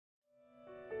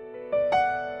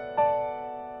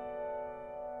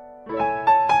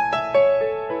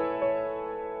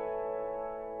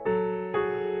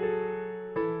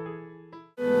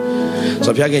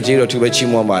ဆိုဖျားခင်ကြီးတော်သူပဲချီး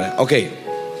မွမ်းပါတယ်โอเค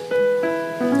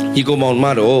ဒီကောင်မောင်မ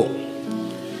တို့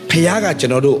ဖျားကကျွ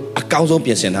န်တော်တို့အကောင်းဆုံးပြ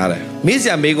င်ဆင်ထားတယ်မေးစ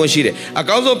ရာမေးခွန်းရှိတယ်အ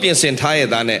ကောင်းဆုံးပြင်ဆင်ထားရ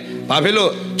တဲ့နဲ့ဘာဖြစ်လို့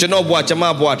ကျွန်တော်ဘွားကျမ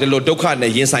ဘွားဒီလိုဒုက္ခ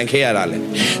နဲ့ရင်ဆိုင်ခဲ့ရတာလဲ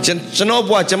ကျွန်တော်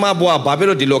ဘွားကျမဘွားဘာဖြစ်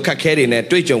လို့ဒီလိုခက်ခဲတွေနဲ့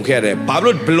တွေ့ကြုံခဲ့ရတယ်ဘာဖြစ်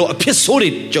လို့ဘလို့အဖြစ်ဆိုးတွေ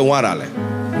ကြုံရတာလဲ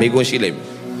မေးခွန်းရှိလိမ့်မယ်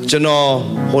ကျွန်တော်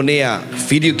ဟိုနေ့က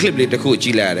ဗီဒီယိုကလစ်လေးတစ်ခုကြ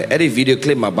ည့်လိုက်ရတယ်အဲ့ဒီဗီဒီယိုကလ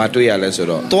စ်မှာဘာတွေ့ရလဲဆို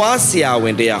တော့သွားဆရာဝ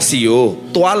န်တရားစီကို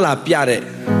သွားလာပြတဲ့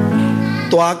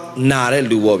သွားနာတဲ့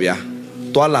လူပေါ့ဗျာ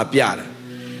သွားလာပြတယ်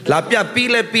လာပြပြီး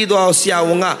လဲပြီးတော့ဆရာဝ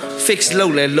န်က fix လု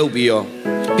ပ်လဲလုပ်ပြီးရော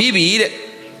ပြီးပြီတဲ့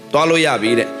သွားလို့ရ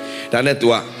ပြီတဲ့ဒါနဲ့ तू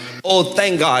က oh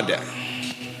thank god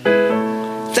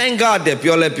thank god တဲ့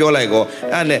ပြောလိုက်ကော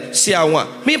အဲ့နဲ့ဆရာဝန်က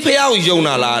မင်းဖះကိုယုံ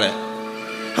တာလားတဲ့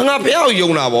ဟာငါဖះကို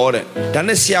ယုံတာဗောတဲ့ဒါ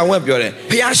နဲ့ဆရာဝန်ကပြောတယ်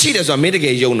ဖះရှိတယ်ဆိုတာမင်းတက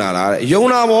ယ်ယုံတာလားတဲ့ယုံ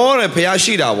တာဗောတဲ့ဖះ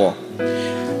ရှိတာဗော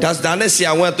ဒါနဲ့ဆ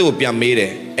ရာဝန်ကသူ့ကိုပြန်မေးတ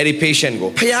ယ်အဲ့ဒီ patient ကို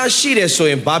ဖះရှိတယ်ဆို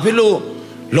ရင်ဘာဖြစ်လို့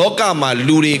လောကမှာ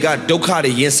လူတွေကဒုက္ခ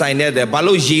တွေရင်ဆိုင်နေတယ်ဘာ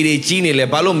လို့ရေတွေကြီးနေလဲ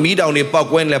ဘာလို့မီးတောင်တွေပေါက်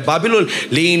ကွဲနေလဲဘာဖြစ်လို့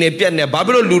လေရင်တွေပြတ်နေဘာဖြ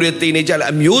စ်လို့လူတွေတည်နေကြလဲ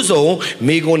အမျိုးစုံ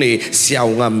မိကုန်းတွေဆရာဝ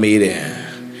န်ကမေးတယ်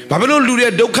ဘာဖြစ်လို့လူတွေ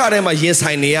ဒုက္ခထဲမှာရင်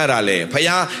ဆိုင်နေရတာလဲဖ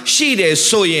ယားရှိတယ်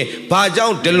ဆိုရင်ဘာကြော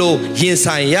င့်ဒီလိုရင်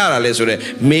ဆိုင်ရတာလဲဆိုတော့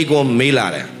မိကုန်းမေးလာ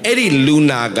တယ်အဲ့ဒီလူ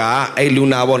နာကအဲ့လူ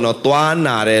နာပေါ့နော်သွား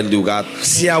နာတဲ့လူက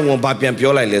ဆရာဝန်ဘာပြန်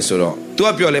ပြောလိုက်လဲဆိုတော့သူက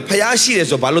ပြောလေဖယားရှိတယ်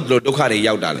ဆိုဘာလို့ဒီလိုဒုက္ခတွေ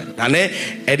ရောက်တာလဲဒါနဲ့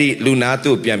အဲ့ဒီလူနာ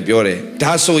သူ့ပြန်ပြောတယ်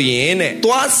ဒါဆိုရင်တဲ့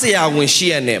သွားဆရာဝန်ရှိ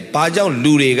ရနဲ့ဘာကြောင့်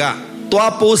လူတွေက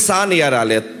သွားပိုးစားနေရတာ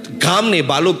လဲဂမ်နေ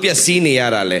ဘာလို့ပျက်စီးနေရ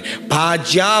တာလဲဘာ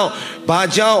ကြောင့်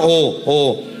ဟို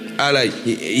အဲ့လာ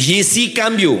ရေစီးက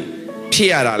မ်းပြိုဖြစ်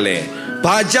ရတာလဲ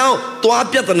ဘာကြောင့်သွား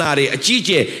ပြဿနာတွေအကြီး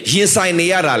ကျယ်ရင်ဆိုင်နေ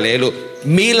ရတာလဲလို့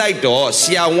မေးလိုက်တော့ဆ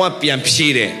ရာဝန်ပြန်ဖြေ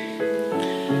တယ်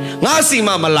ငါစီမ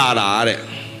မလာတာတဲ့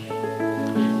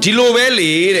ဒီလိုပဲ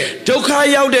လေတဲ့ဒုက္ခ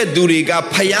ရောက်တဲ့သူတွေက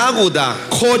ဖယားကိုသာ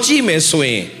ခေါ်ကြည့်မယ်ဆို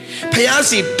ရင်ဖယား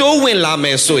စီတိုးဝင်လာမ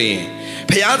ယ်ဆိုရင်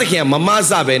ဖယားသခင်ကမမ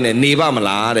ဆပဲနဲ့နေပါမ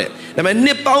လားတဲ့ဒါပေမဲ့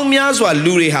နှစ်ပေါင်းများစွာ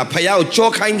လူတွေဟာဖယားကိုကြော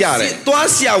ခိုင်းကြတယ်သွား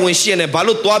ဆရာဝန်ရှိနေဘာ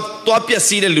လို့သွားပြက်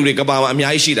စီးတဲ့လူတွေကဘာမှအ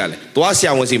များကြီးရှိတာလဲသွားဆ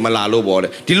ရာဝန်စီမလာလို့ပေါ့တဲ့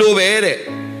ဒီလိုပဲတဲ့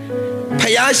ဖ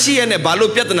ယားရှိရနဲ့ဘာ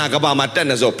လို့ပြဿနာကဘာမှတက်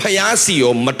နေဆိုဖယားစီ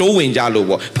ရောမတိုးဝင်ကြလို့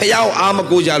ပေါ့ဖယားကိုအားမ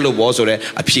ကိုးကြလို့ပေါ့ဆိုတဲ့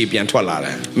အဖြေပြန်ထွက်လာတ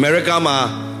ယ်အမေရိကမှာ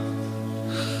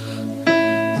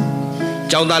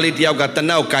ကျောင်းသားလေးတယောက်ကတ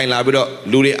နက်ကိုကင်လာပြီးတော့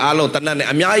လူတွေအားလုံးတနက်နဲ့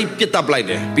အများကြီးပြစ်တက်ပလိုက်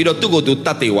တယ်ပြီးတော့သူ့ကိုသူတ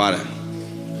တ်သေးသွားတယ်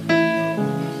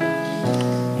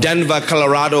Denver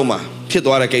Colorado မှာဖြစ်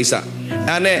သွားတဲ့ကိစ္စ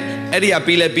အဲ့ဒီက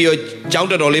ပြီးတော့ကျောင်း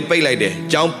တော်လေးပိတ်လိုက်တယ်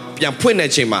ကျောင်းပြန်ဖွင့်တဲ့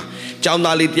ချိန်မှာကျောင်း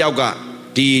သားလေးတယောက်က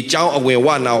ဒီကျောင်းအဝင်ဝ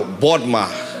နောက် board မှာ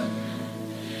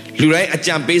လူတိုင်းအ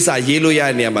ကြံပေးစာရေးလို့ရ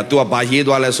တဲ့နေရာမှာ तू ကဘာရေး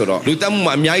သွားလဲဆိုတော့လူတက်မှု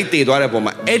မှာအများကြီးတည်သွားတဲ့ပုံ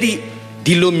မှာအဲ့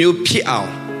ဒီလိုမျိုးဖြစ်အောင်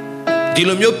ဒီ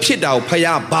လိုမျိုးဖြစ်တာကိုဖ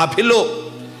ယားဘာဖြစ်လို့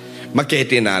မကယ်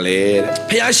တင်တာလဲတဲ့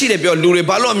ဖယားရှိတယ်ပြောလူတွေ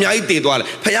ဘာလို့အများကြီးတည်သွားလဲ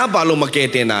ဖယားဘာလို့မကယ်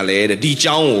တင်တာလဲတဲ့ဒီ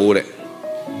ကျောင်းကိုတဲ့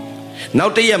နော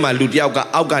က်တစ်ရက်မှာလူတယောက်က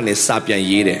အောက်ကနေစာပြန်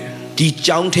ရေးတယ်ဒီ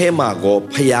ကျောင်းထဲမှာကို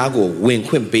ဖယားကိုဝင်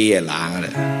ခွင့်ပေးရလား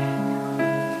တဲ့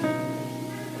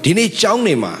ဒီနေ့ကျောင်း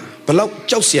နေမှာဘလောက်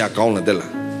ကြောက်စရာကောင်းလဲတဲ့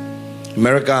လားအမေ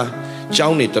ရိကကျော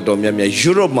င်းနေတော်တော်များများ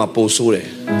ယူရိုပမှာပိုဆိုးတယ်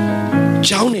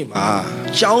ကျောင်းနေမှာ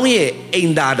ကျောင်းရဲ့အိ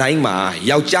မ်သာတိုင်းမှာ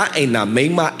ယောက်ျားအိမ်သာမိ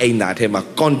န်းမအိမ်သာထဲမှာ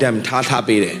condom ထား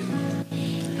ပေးတယ်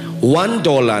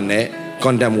$1နဲ့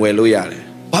condom ဝယ်လို့ရတယ်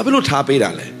ဘာဖြစ်လို့ထားပေးတာ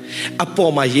လဲအ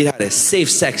ပေါ်မှာရေးထားတယ်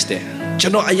safe sex တဲ့ကျွ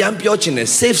န်တော်အရင်ပြောချင်တယ်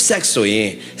safe sex ဆိုရင်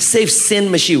safe sin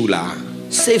မရှိဘူးလား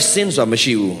safe sin ဆိုတာမ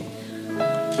ရှိဘူး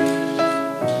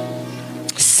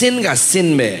sin က sin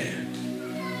ပဲ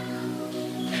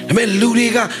ဒါပေမဲ့လူတွေ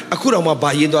ကအခုတော့မှ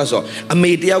ဘာရေးသွားဆိုအ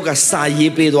မေတယောက်ကစာ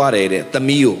ရေးပေးသွားတယ်တဲ့သ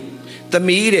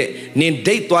မီးတဲ့နင်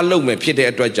ဒိတ်သွားလုပ်မယ်ဖြစ်တဲ့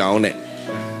အတွက်ကြောင့်တဲ့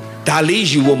ဒါလေး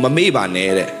ယူဖို့မမေ့ပါ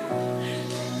နဲ့တဲ့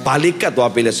ဘာလေးကတ်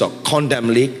သွားပေးလဲဆို condom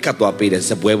လေးကတ်သွားပေးတဲ့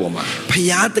ဇပွဲပေါ်မှာဖ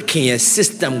ယားသခင်ရဲ့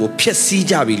system ကိုဖျက်ဆီး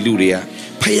ကြပြီလူတွေက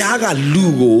ဖယားကလူ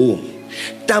ကို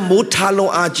တန်ဖိုးထား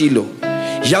လုံးအားကြီးလို့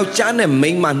ယောက်ျားနဲ့မိ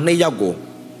န်းမနှစ်ယောက်ကို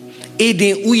အေဒ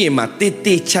င်ဥယျာဉ်မှာတေး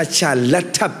တေးချာချာလက်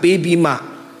ထပ်ပေးပြီးမှ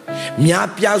များ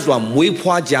ပြားစွာမွေး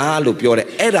ဖွားကြလို့ပြောတယ်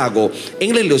အဲ့ဒါကိုအ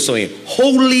င်္ဂလိပ်လိုဆိုရင်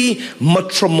holy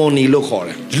matrimony လို့ခေါ်တ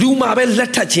ယ်လူမှာပဲလ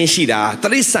က်ထပ်ခြင်းရှိတာတ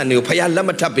ရိษံတွေကိုဖယားလက်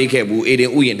မထပ်ပေးခဲ့ဘူးအေဒ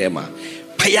င်ဥယျာဉ်ထဲမှာ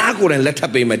ဖယားကိုယ်တိုင်လက်ထ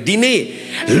ပ်ပေးမယ်ဒီနေ့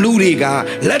လူတွေက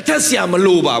လက်ထပ်ဆရာမ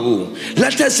လိုပါဘူးလ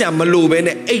က်ထပ်ဆရာမလိုပဲ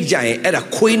နဲ့အိတ်ကြရင်အဲ့ဒါ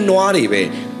ခွေးနွားတွေပဲ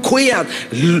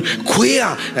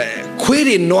ခွေး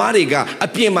တွေနွားတွေကအ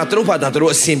ပြင်မှာသူတို့ဖာတာသူ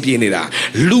တို့အဆင်ပြေနေတာ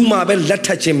လူမှာပဲလက်ထ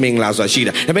ပ်ခြင်းမင်္ဂလာဆိုတာရှိ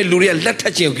တာဒါပေမဲ့လူတွေကလက်ထ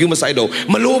ပ်ခြင်းကို မဆိုင်တော့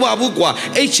မလိုပါဘူးကွာ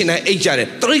အိတ်ချင်တိုင်းအိတ်ကြတယ်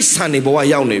တရိษံတွေဘဝ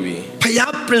ရောက်နေပြီဖ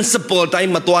ယား principle တို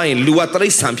င်းမသွားရင်လူကတရိ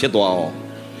ษံဖြစ်သွားအောင်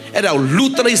အဲ့ဒါကိုလူ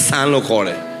တရိษံလို့ခေါ်တ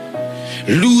ယ်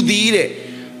လူသည်တဲ့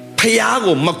ဖယား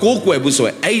ကိုမကိုးကွယ်ဘူးဆိုရ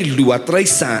င်အဲ့လူကတရိ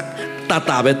ษံ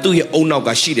tata be tu ye own now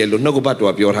ka shi de lo no ko bat to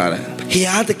pyo tha da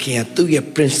phaya thakhin tu ye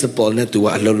principle ne tu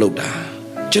a lou lou da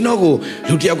chano ko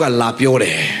lu tayaw ka la pyo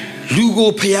de lu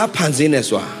ko phaya phan sin ne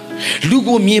swa lu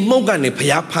ko mye mok ka ne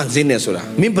phaya phan sin ne soda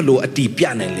min blo ati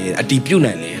pya nai le ati pyu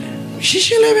nai le shi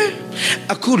shi le be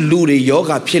aku lu de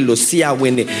yoga phit lo sia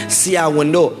win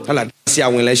do hala sia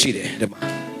win le shi de di ma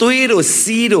twi do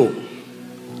si do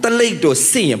talait do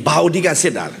sin yin ba odi ka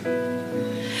sit da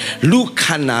lu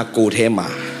khana ko the ma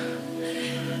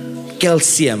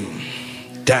calcium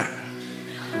da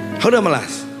ဟုတ်တယ်မလား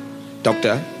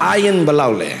doctor iron ဘယ်လော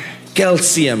က်လဲ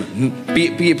calcium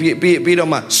ပြီးတော့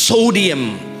မှ sodium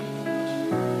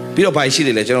ပြီးတော့ဘာရှိတ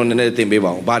ယ်လဲကျွန်တော်နည်းနည်းသင်ပေးပါ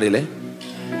အောင်ဘာတွေလဲ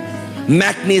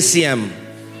magnesium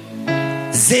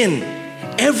zinc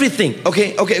everything okay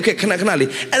ခဏလေး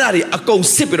အဲ့ဒါတွေအကုန်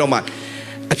စစ်ပြီးတော့မှ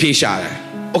အဖြေရှာတယ်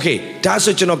okay ဒါ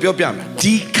ဆိုကျွန်တော်ပြောပြမယ်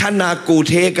ဒီခန္ဓာကိုယ်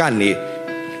ထဲကနေ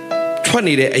ထွက်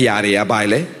နေတဲ့အရာတွေကဘာ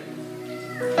လဲ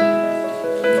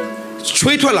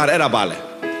ချွေးထွက်လာတဲ့အဲ့ဒါဘာလဲ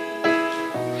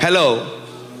hello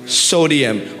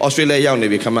sodium Australia ရောက်နေ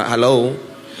ပြီခမ hello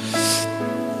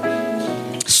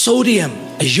sodium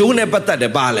အယိုးနဲ့ပတ်သက်တ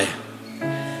ယ်ဘာလဲ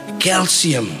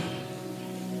calcium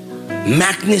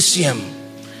magnesium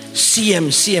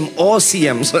cm all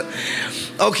cm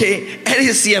okay အဲ့ဒီ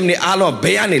cm နေအားလုံးဘ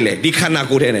ယ်ကနေလဲဒီခန္ဓာ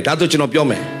ကိုယ်ထဲနဲ့ဒါဆိုကျွန်တော်ပြော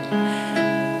မယ်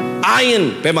iron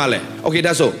ဘယ်မှာလဲ okay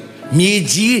ဒါဆိုမြေ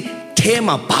ကြီးထဲ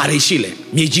မှာဘာတွေရှိလဲ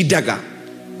မြေကြီးဓာတ်က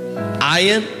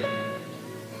iron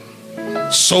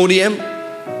sodium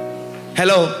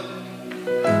hello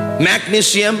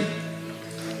magnesium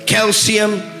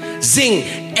calcium zinc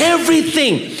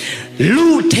everything လူ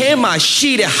ထဲမှာ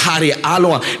ရှိတဲ့ဟာတွေအား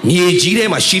လုံးကမြေကြီးထဲ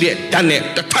မှာရှိတဲ့ဓာတ်နဲ့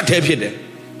တစ်ထပ်တည်းဖြစ်တယ်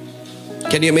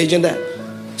Can you imagine that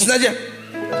စဉ်းစားကြ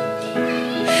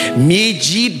မြေ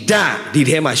ကြီးဓာတ်ဒီ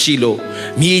ထဲမှာရှိလို့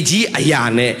မြေကြီးအရာ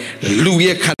နဲ့လူ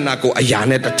ရဲ့ခန္ဓာကိုယ်အရာ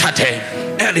နဲ့တစ်ထပ်တည်း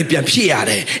အဲ့ဒီပြန်ဖြစ်ရ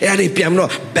တယ်အဲ့ဒီပြန်တော့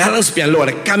balance ပြန်လုပ်ရ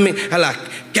တယ်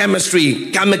chemistry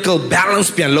chemical balance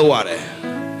ပြန်လုပ်ရတယ်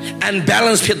and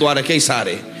balance ဖြစ်သွားတဲ့ကိစ္စ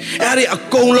တွေအဲ့ဒီအ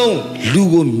ကုန်လုံးလူ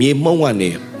ကိုမြေမှုန့်ကနေ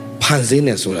ဖန်ဆင်း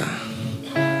နေဆိုတာ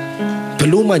ဘ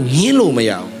လို့မှညင်းလို့မ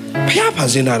ရအောင်ဖျားဖန်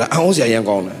ဆင်းတာအောင်စရာရန်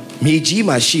ကောင်းတယ်မြေကြီး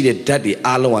မှာရှိတဲ့ဓာတ်တွေ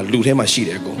အားလုံးကလူထဲမှာရှိတ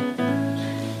ယ်အကုန်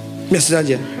မျက်စိစမ်း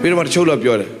ပြီးတော့မှတချို့တော့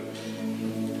ပြောတယ်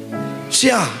ဆ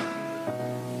ရာ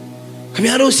ခင်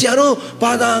ဗျားတို့ဆရာတို့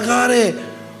ဘာသာကားတဲ့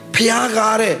ဖျား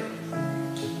ကားတဲ့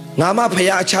ငါမ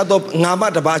ဖျားအခြားတော့ငါမ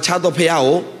တပါအခြားတော့ဖျား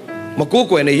ကိုမကိုး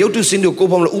ကွယ်နဲ့ရုပ်တုစင်းတို့ကို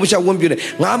ဖုံးလို့ဥပချဝန်းပြုနေ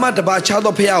ငါမတပါအခြား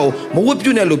တော့ဖျားကိုမဝတ်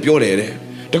ပြုနဲ့လို့ပြောတယ်တဲ့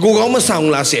တကူကောင်းမဆန်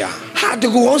ဘူးလားဆရာဟာတ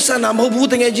ကူကောင်းဆန်တာမဟုတ်ဘူး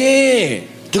တကယ်ချင်း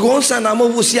တကူကောင်းဆန်တာမဟု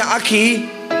တ်ဘူးဆရာအခီ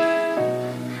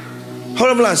ဟု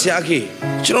တ်မလားဆရာအခီ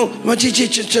ကျွန်တော်မချစ်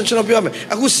ကျွန်တော်ပြောမယ်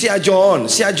အခုဆရာဂျွန်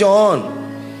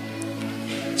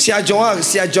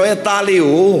ရဲ့သားလေး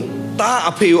ကိုသား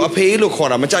အဖေကိုအဖေလို့ခေါ်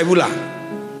တာမကြိုက်ဘူးလား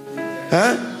ဟ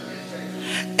မ်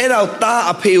အဲ့တော့သား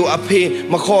အဖေကိုအဖေ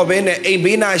မခေါ်ဘဲနဲ့အိမ်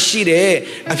ဘေးနာရှိတယ်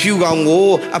အဖြူကောင်ကို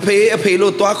အဖေ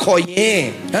လို့တွားခေါ်ရင်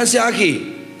ဟမ်ဆရာ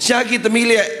ကြီးသမီး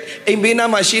လေးအိမ်ဘေးနာ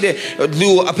မှာရှိတယ်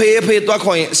လူအဖေတွား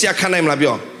ခေါ်ရင်ဆရာခံနိုင်မလား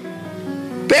ပြော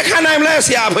ဘယ်ခံနိုင်မလဲဆ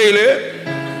ရာအဖေလေ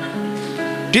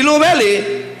ဒီလိုပဲလေ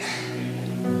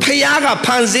ဖယားကဖ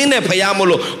န်ဆင်းတဲ့ဖယားမ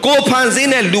လို့ကိုဖန်ဆ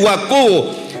င်းတဲ့လူကကို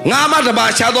ငါမတပါ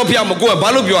ချားတော့ဖယားမကိုကဘာ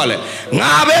လို့ပြောရလဲ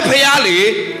ငါပဲဖယားလေ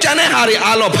ကျန်တဲ့ဟာတွေ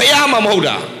အားလုံးဖယားမှမဟုတ်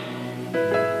တာ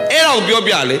အဲ့ဒါကိုပြော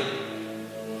ပြလေ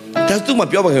ဒါသူမှ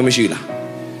ပြောပါခင်မရှိလား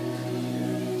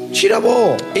ရှိတာပေါ့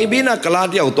အိမ်ဘေးနာကလား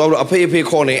တယောက်သွားလို့အဖေ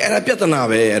ခေါ်နေအဲ့ဒါပြဿနာ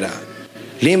ပဲအဲ့ဒါ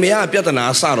လင်မယားပြဿနာ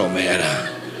စတော့မယ်အဲ့ဒါ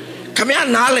ခမရ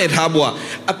နားလေထားဖို့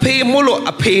အဖေမို့လို့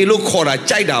အဖေလို့ခေါ်တာ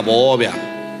ကြိုက်တာပေါ့ဗျာ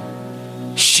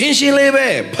ရှင်းလေးပဲ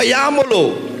ဖယားမို့လို့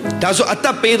ဒါဆိုအသ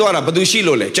က်ပေးသွားတာဘယ်သူရှိ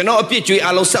လို့လဲကျွန်တော်အပြစ်ကြွေး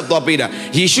အလုံးဆက်သွားပေးတာ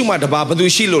ယေရှုမှတပါဘယ်သူ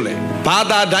ရှိလို့လဲဘာ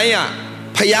သာတိုင်းက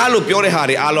ဖယားလို့ပြောတဲ့ဟာ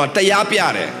တွေအားလုံးတရားပြ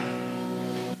တယ်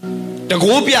တ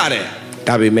ကိုးပြတယ်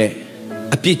ဒါပေမဲ့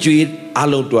အပြစ်ကြွေးအ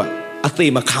လုံးတော့အ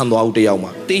သေးမခံသွားဘူးတယောက်မှ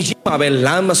တင်ရှိမှာပဲလ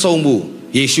မ်းမဆုံးဘူး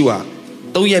ယေရှုဟာ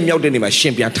3ရက်မြောက်တဲ့နေ့မှာရှ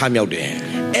င်ပြန်ထမြောက်တယ်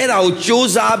အဲ့ဒါကို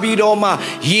စ조사ပြီးတော့မှ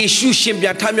ယေရှုရှင်ပြ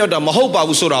န်ထမြောက်တာမဟုတ်ပါ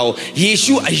ဘူးဆိုတာကိုယေ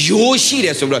ရှုအယိုးရှိတ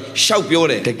ယ်ဆိုပြီးတော့ရှောက်ပြော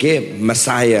တယ်တကယ်မ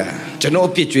ဆိုင်ယာကျွန်တော်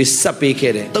အပြစ်ကြွေးဆက်ပေး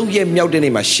ခဲ့တယ်3ရက်မြောက်တဲ့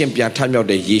နေ့မှာရှင်ပြန်ထမြောက်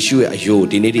တဲ့ယေရှုရဲ့အယိုး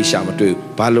ဒီနေ့ထိရှာမတွေ့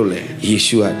ဘူးဘာလို့လဲယေ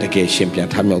ရှုကတကယ်ရှင်ပြန်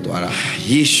ထမြောက်သွားတာ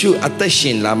ယေရှုအသက်ရှ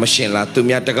င်လားမရှင်လားသူ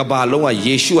များတကဘာလုံးက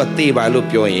ယေရှုကသေပါလို့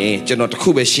ပြောရင်ကျွန်တော်တခု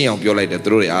ပဲရှင်းအောင်ပြောလိုက်တယ်သူ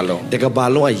တို့တွေအားလုံးတကဘာ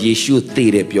လုံးကယေရှုသေ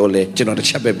တယ်ပြောလဲကျွန်တော်တစ်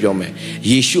ချက်ပဲပြောမယ်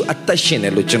ယေရှုအသက်ရှင်တ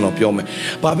ယ်လို့ကျွန်တော်ပြောမယ်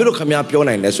ဘာဖြစ်လို့ခင်ဗျားပြော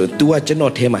နိုင်လဲဆို तू ကကျွန်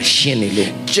တော်ထဲမှာရှင်းနေလို့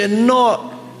ကျွန်တော်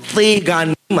သေက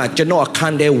နေမှာကျွန်တော်အခ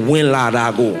န်းထဲဝင်လာတာ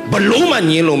ကိုဘလို့မှ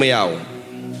ညင်းလို့မရဘူး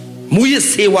မူရ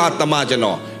စေဝါတမကျွန်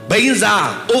တော်ဘိန်းစား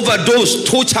overdose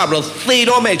ထိုးချပြီးသေ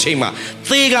တော့မဲ့အချိန်မှာ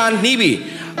သေကနှီးပြီး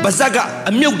Bazaga,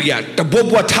 a mildia, the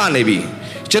Bobo Tanabi.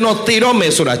 General Theodore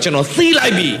Mesura, General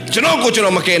Thilaibi, General Cochino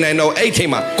McCain, I know 18.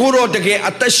 Guru de Gay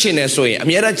at the Shinesway,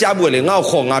 Amira Jabwell, now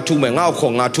Honga Tume, now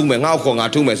Honga Tume, now Honga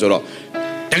Tume Soro.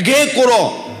 The Gay Guru.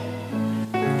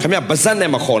 Come here, Bazan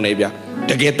and Mahonabia.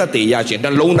 The Gay Tati Yachin, the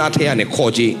Lonate and the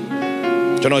Koji.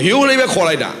 General Hugh Liver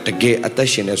Collida, the Gay at the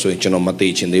Shinesway, General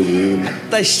Matich in the womb.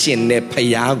 The Shine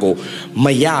Payago,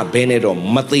 Maya Benedo,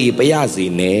 Mati Bayazi,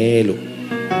 Nelo.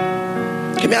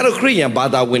 Camaro Korean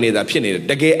Bada winning that penny.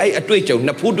 The gay I twitch of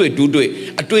Napudu do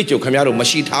it. A twitch of Camaro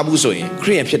Mashi Tabuso.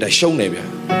 Korean Pita show navia.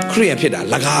 Korean Pita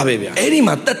Lagavia. Any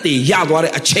Matati Yadware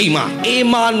a Chema.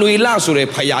 Emanuela Sure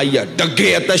Payaya. The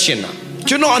gay at the Shina.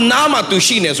 You know, a Nama to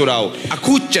Shines without a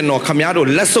Kuchan or Camaro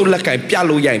Lesso Laka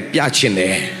Pialo Yan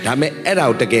Piachine. Dame Ed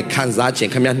out the gay Kanzachi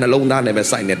and Camana Lona never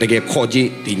signed it. The gay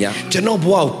Koji Dina. Jano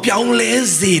Boa Piaule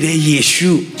Zede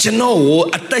Yeshu.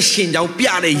 Jano at the Shin Yao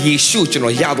Piade Yeshu.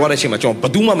 Jano Yadwara Shimachon.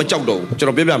 Baduma Machodo.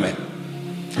 Jano Bibame.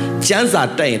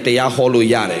 Janza Day, they are Holo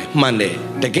Yare, Monday.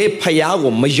 The gay Payago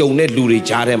Majone Luri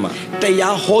Jarema. They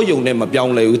are Hoyo Nema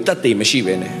Bianle Utate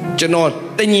Machine.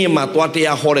 Jano, Tenyima,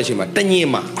 Twatia Horeshima,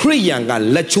 Tenyima, Krianga,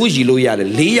 Lachuji Loya,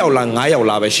 Leo Langaya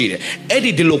Lavashide,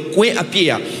 Eddie de Loque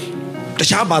appear. The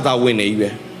Shabata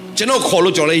winner. Jano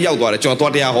Colo Jolly Yawara, John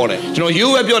Twatia Hore. Jano,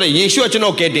 you have your Yeshua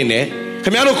Jano get in there.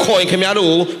 Camaro coin,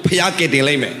 Camaro, Payake de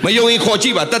Lame. Mayo in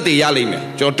Kojiba, Tati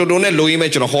Yalime. John Todone Louime,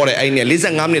 John Hore, and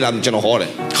Lizan Amila, John Hore.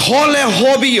 Hole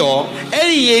Hobio,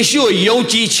 Eddie Yeshua,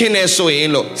 Yoji Chine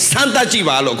Soelo, Santa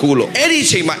Jivalo Culo, Eddie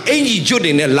Chima, Angie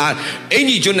Judin,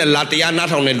 Angie Juna Latia,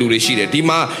 not on the Lurishide,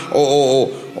 Dima,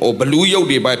 or Baluyo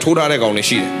by Todaga on the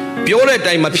sheet. Pure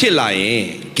time appeal,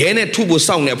 Gene Tubu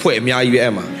sound a poem,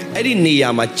 Yama. Eddie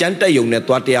Niama, Janta Yone,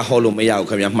 Twatia Holo Mayao,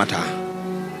 Kamyamata.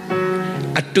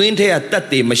 A 20 at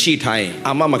 30 machine time,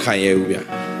 Amama Kaya.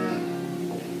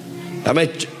 I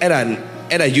met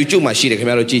at a YouTube machine,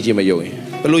 Camaro Gigi Mayo.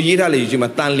 Below Yitali, you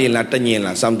Matanli,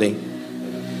 Latanian, something.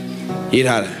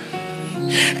 Yitala.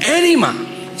 Anima,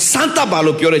 Santa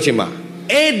Balo Purechima,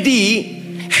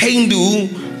 Eddie, Hindu,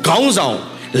 Gonzon,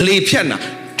 Le Piana,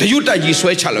 the Utah G.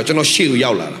 Swechalo, no shield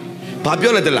Yaula.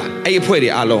 Papiola de la, a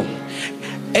puede alone.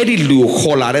 Eddie Lu,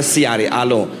 Holare Siari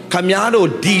alone. Camiado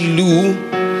di Lu.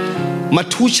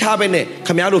 Matucha bene,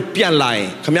 Camaro Pian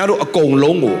line, Camaro a gong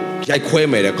longo, Yaque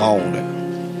made a gong.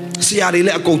 Siari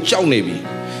let a go chow navy.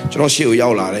 John Shiu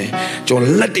Yaulare,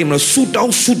 John let him suit down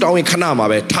in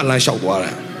Kanama, Talan Shawara.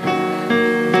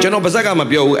 John Bazaga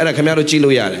Mabio, and a Camaro Chilo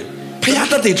Yare.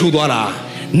 Payata de Tudora,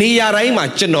 Niaraima,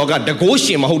 Genoga, the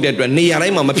Goshim, who did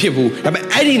Niaraima Mapibu,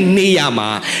 Eddie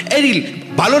Niama,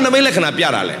 Eddie Balona Melacana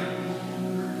Piarale.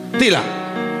 Tila,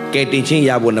 getting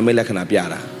Yabu and Melacana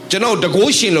Piara. Jano the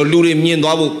Goshin or Luri Mian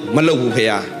Malu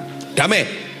Pea. Dame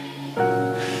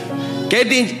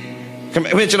getting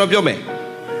convention of Yome.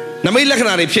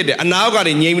 Namilakana repeated, and now got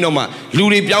in Yamoma,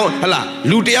 Luri Piao, Hala,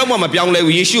 Lutiama Piang,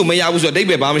 Yeshu, Mayabus or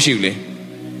David Bamashule.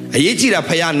 A Yechira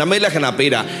Paya, Namelakana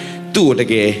Peda, two the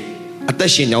gay,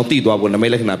 attaching your Tidwa,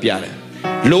 Namelakana Piana.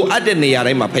 Low Adenea,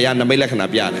 Paya, Namelakana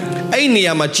Piana.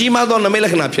 Ainia Machima on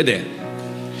Namelakana Pede.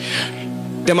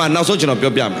 The man now such an of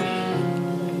your Piama.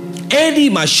 Eddie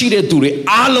Machine to the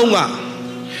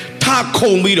Alonga Taco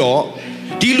Mido,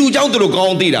 Dilu down to the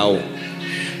Gondida.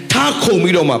 Taco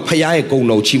Mido, my Payako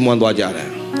no Chimon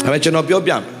Dwajara. I bet you not your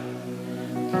Piam.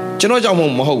 Genoja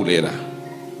Moho later.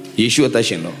 Yeshu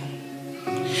Tashino.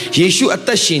 Yeshu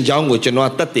Atashin Jang, which you know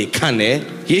that they can,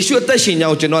 Yeshu Atashin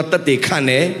Yao, you know that they can,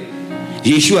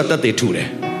 Yeshu Atate Ture.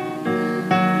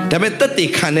 The better they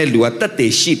can do at that they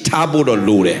she tabo or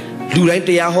lure. Lure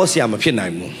de Yahosia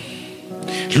Mapinaimu.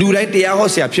 Lure de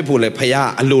Yahosia people le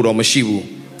Paya, a load of Mashibu.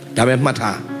 Dame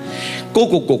Mata. Go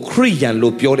Korean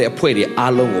lo Piore Puede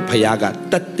Along or Payaga,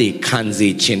 that they can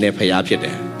see Chine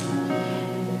Payapide.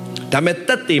 Dame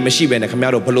Tati Mashiba and a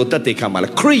Camaro below that they come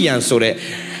out. Korean Sore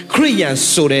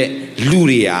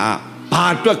Luria,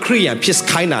 Patra Korean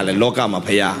Piskaina and Logama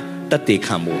Paya, that they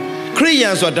come.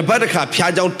 Koreans are the Badaka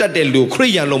Piajan that they look,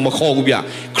 Korean Lomahobia,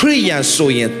 Korean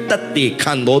Soyan that they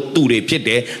cannot do the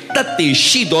pide, that they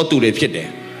she do the pide.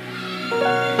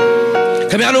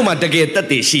 Camaroma the gate that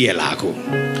they see a lago.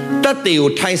 That they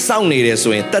would tie sound near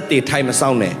so that they time a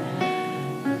sound.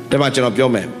 The margin of your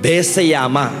man,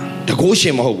 Besayama, the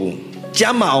Goshim Hobu,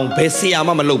 Jama on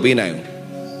Besayama Malobina.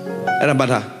 And a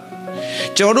butter.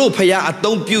 Joro Paya at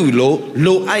don't pew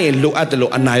low iron low at the low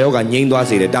Anayoga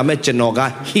Yendwasi, Damet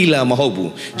Janoga, Hila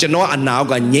Mahobu, Jano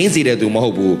Anaga Yenzi de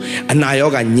Mahobu,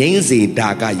 Anayoga Yenzi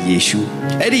Daga Yeshu,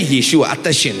 Eddie Yeshu at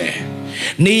the Shine.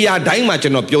 Nia Daima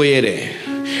Janop Yoere.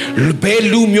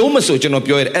 Belu Myomaso Janop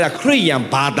Yoere, a Korean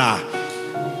Bada.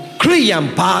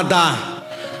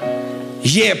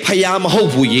 ye payam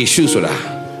hopu Yeshusura.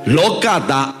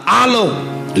 Lokata alone.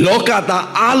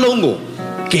 Lokata alongo.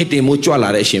 Kete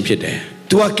mutuala shimfide.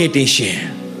 Tua kete shin.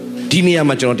 Dinia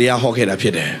machonia hokeda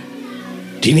pide.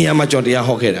 Dinia machonia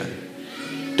hokeda.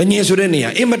 The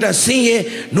Yesurenia, Imata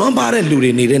Singe, no bare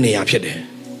luri ni Renia Pede.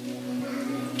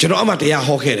 Generamatia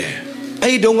hokede.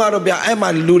 I don't want to be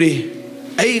Emma Luri.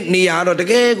 I Niado the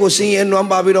Gego sing and one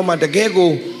Babylon the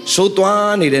Gego, so to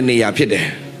an in Nia Pede.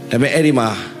 The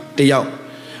Edima, the Yao,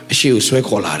 she was so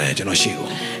called General Shigo.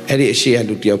 Eddie, she had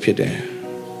to deal Pede.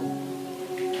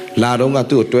 La Donga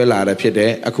to Tuela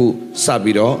Pede, Aku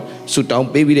Sabido,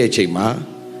 Sutan baby de Chema,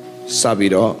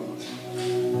 Sabido.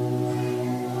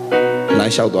 I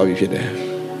shout to you there.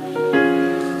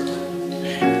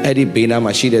 Eddie Bina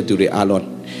Machida to the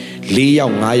Alon. Lia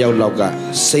Naya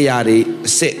Loga, Sayari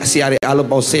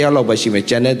Alabo, say a lot, but she may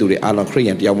channel to the Alon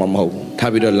Korean Yamamo.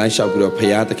 Tabido lunch out to a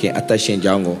Payata can attach in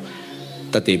Jango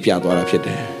that they piat or up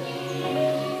there.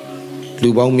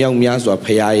 Lubong Myang Mias or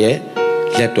Payaye,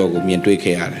 let go me and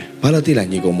 3K. Palatila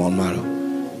Nigo Monmaro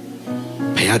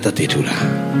Payata Titura.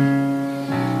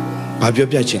 Pabio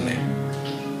Piacine.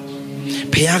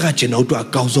 Piaga Genoto a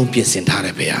Gauzon Pies in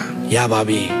Tarapia.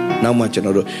 Yababi, now much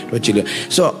another.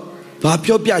 So,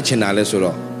 Papio Piacinale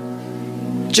Soro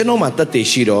Genoma Tate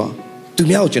Shiro, to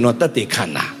me out Geno Tate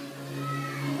Kana.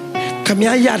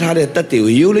 Kamia Yat had a Tate,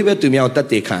 you live to me out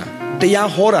Tate Kan. The Ya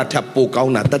Hora Tapo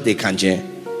Kauna Tate Kanje.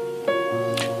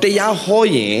 The Ya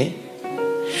Hoye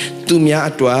to me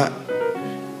atua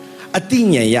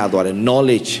Atinia Yador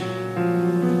knowledge.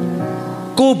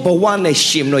 Go bawane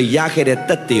shim no yakere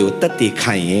tateo tati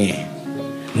kanye.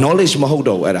 Knowledge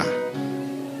mahodo era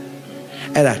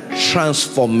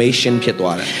transformation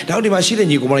pietwara. Now the machine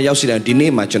you go on Yausi and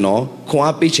Dine Machano,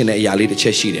 Kwa pitch in a Yali the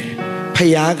Cheshire.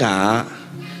 Payaga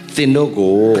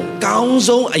Thinogo,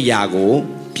 Council Ayago,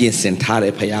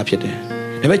 Piensentare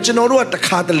Payapete. The Machano at the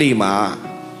Catalima.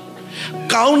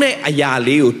 Kaune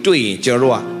Ayali, Tui,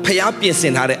 General,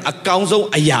 Payapiensentare, a Council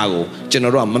Ayago,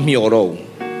 General Mamioro.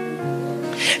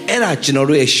 Era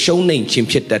General show name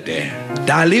Chimpet that day.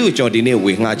 Dali with your dinner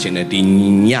with Natchin at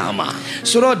Dinyama.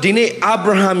 So, Dine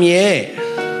Abraham ye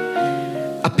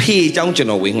a pay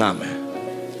junction of Wingam.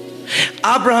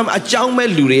 Abraham a jaume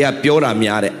lurea piora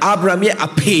miare. Abraham ye a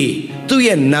pay 2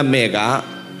 year namega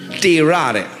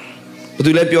tirare.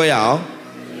 Do let pioyao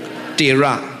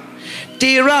tira.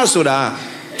 Tira soda.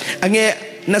 Ange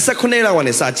Nasakunela one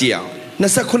is Sajia.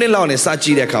 Nasakunela one is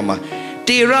Saji kama.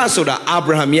 Tira soda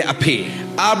Abraham ye a pay.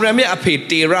 Abraham ye a pay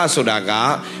tira soda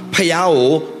ga.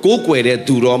 Payao, go quere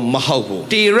duro mahobo.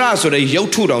 Tira so the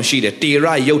yotu don't she the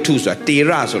tira yotu so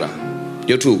tira so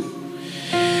yotu.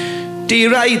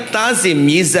 Tira itazi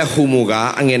miza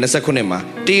humuga angena sakunema.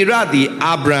 Tira di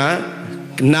Abra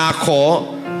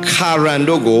Nako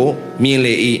Karandogo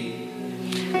Milei.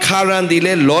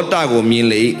 Karandile Lotago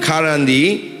Milei.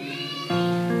 Karandi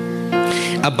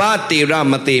Abatira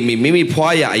Matemi Mimi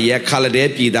Poya ye Kalade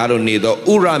Pidaro Nido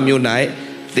Ura Munai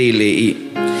Thelei.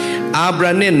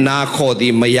 Abraham Nako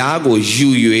di Mayago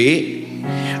Yue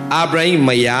Abraham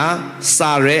Maya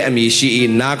Sare Amishi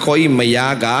Nakoi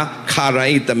Mayaga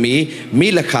Karai Tami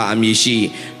Milaka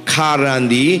Amishi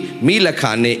Karandi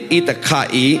Milaka ne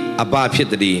Itakai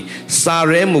Abapitri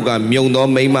Sare Muga Myono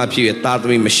Mema Pi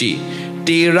Tatami Mashi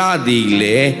Tiradi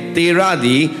Le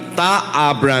Tiradi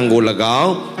Ta Abrango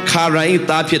Lagao Karai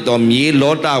Tapito Mi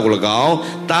Lota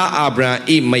Golagao, Ta Abra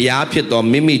I Maya Pito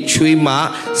Mimi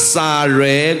Chuima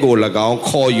Sare Golagao,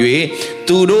 Koyue,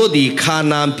 Turo di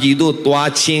Kanam Pido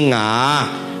Tua Chinga,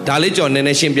 Dalijo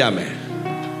Nene Shimpiame.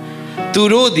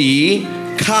 Turo di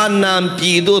Kanam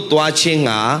Pido Tua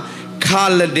Chinga,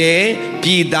 Kalade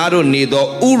Pidaro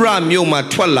Nido, Ura Muma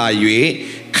Twala Yue,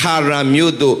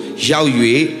 Karamudo Yao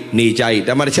Yue, Nijai,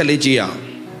 Damarichalegia.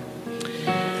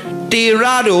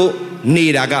 Tirado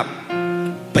Nidagap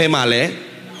Pemale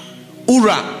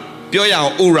Ura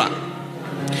Pioya Ura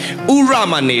Ura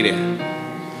Manide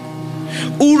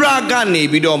Ura Gani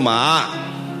Bidoma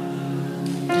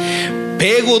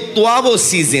Pego Tuabo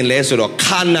season less or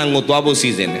Kanang Tuabo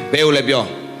season Peolebio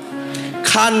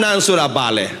Kanan Sura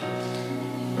Bale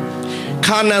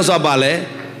Kanan Sabale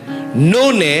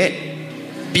None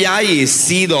Piai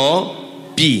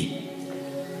Sido Pi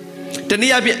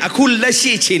Taniabi Akul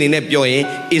Lashi Chin in Epioe,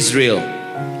 Israel.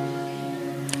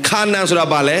 Kanan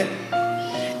Surabale,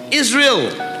 Israel.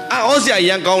 I also a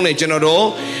young governor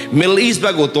general, Middle East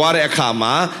Bago Tuare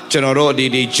Akama, General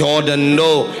di Jordan,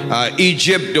 no,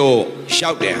 Egypt,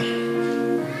 shout there.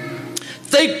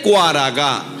 Take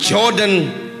Guaraga,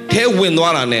 Jordan,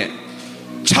 Tewinwarane,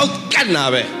 Chout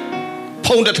Kanabe,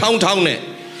 Pound the town,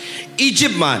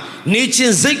 Egypt man,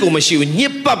 Nation Zego machine,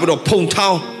 Nipabro Pound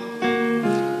town.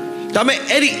 ဒါပေမဲ့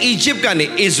အဲ့ဒီ Egypt ကနေ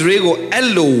Israel ကိုအဲ့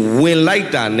လိုဝင်လိုက်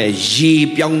တာနဲ့ရေ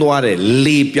ပြောင်းသွားတယ်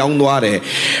လေပြောင်းသွားတယ်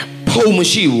ဖုံမ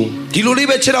ရှိဘူးဒီလိုလေး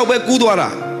ပဲခြေထောက်ပဲကူးသွားတာ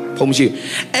ဖုံမရှိဘူး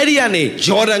အဲ့ဒီကနေ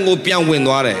Jordan ကိုပြန်ဝင်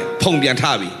သွားတယ်ဖုံပြန်ထ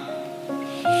ပြီ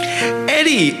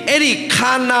အဲ့ဒီ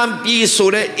ခါနာန်ပြည်ဆို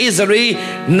တဲ့ Israel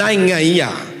နိုင်ငံကြီး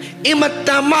ဟာအင်မတ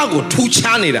န်မှကိုထူး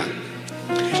ခြားနေတာ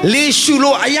လေရှု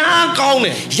လို့အယံကောင်းတ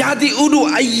ယ်ယာတိဥဒု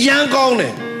အယံကောင်းတ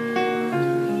ယ်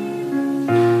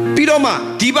ပြီးတော့မှ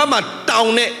ဒီဘက်မှာတော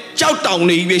င်နဲ့ကြောက်တောင်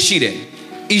တွေကြီးပဲရှိတယ်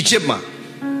Egypt မှာ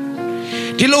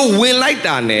ဒီလိုဝင်လိုက်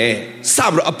တာနဲ့စ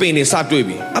ပြီးတော့အပင်တွေစတွေ့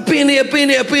ပြီအပင်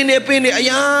တွေအ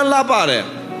ယံလာပါတယ်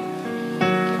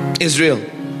Israel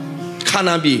ခါ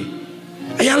နာန်ပြည်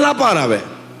အယံလာပါတာပဲ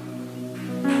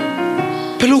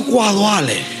ဘယ်လိုကွာသွား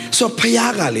လဲဆိုတော့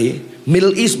ဖျားကလေ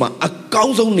Middle East မှာအကော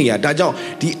င်းဆုံးနေရာဒါကြောင့်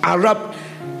ဒီ Arab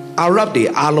တွေ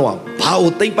အားလုံးကဘာကို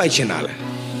သိမ့်ပိုက်ချင်တာလဲ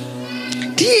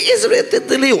ဒီ Israel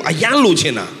တလေးကိုအယံလိုချ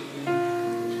င်တာ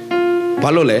ဘာ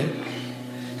လို့လဲ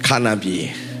ခါနာန်ပြည်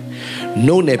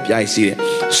နို့နဲ့ပြိုင်စီးတယ်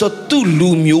ဆိုတော့သူ့လူ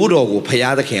မျိုးတော်ကို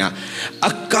ဖျားသခင်က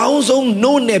အကောင်းဆုံး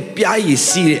နို့နဲ့ပြိုင်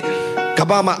စီးတဲ့ကမ္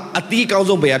ဘာမှာအတီးအကောင်း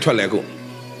ဆုံးဘယ်ကထွက်လဲအခု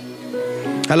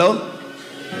Hello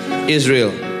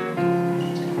Israel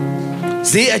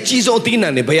ဈေးအကြီးဆုံးအသီးနှံ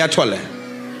တွေဘယ်ကထွက်လဲ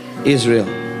Israel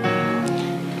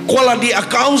quality အ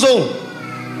ကောင်းဆုံး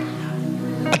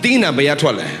အသီးနှံဘယ်ကထွ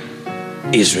က်လဲ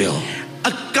Israel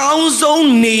အကောင်းဆုံး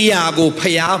နေရာကို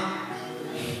ဖျား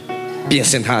ပြင်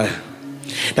ဆင်ထားတယ်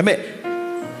ဒါပေမဲ့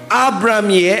အာဗြဟံ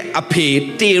ရဲ့အဖေ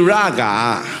တေရက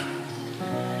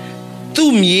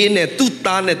သူ့မြေနဲ့သူ့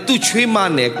သားနဲ့သူ့ချွေးမ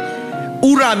နဲ့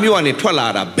ဥရမြို့ကနေထွက်လာ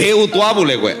တာဘယ်ကိုသွားဖို့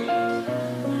လဲကွ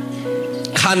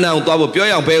ခါနာန်ကိုသွားဖို့ပြော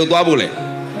ရအောင်ဘယ်ကိုသွားဖို့လဲ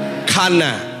ခါနာ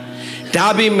န်ဒါ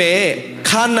ပေမဲ့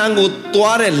ခါနာန်ကို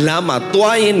သွားတဲ့လမ်းမှာ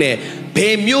သွားရင်းနဲ့ဘ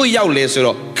ယ်မြို့ရောက်လဲဆို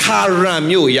တော့ခါရန်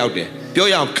မြို့ရောက်တယ်ပြော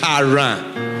ရအောင်ခါရန်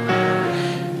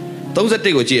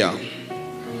31ကိုကြည့်အောင်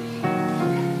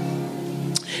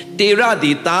တေရ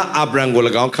ဒီသားအာဗြဟံကို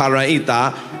၎င်းခါရန်ဤသား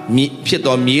ဖြစ်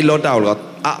တော်မြေလောတာကို၎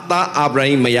င်းသားအာဗြ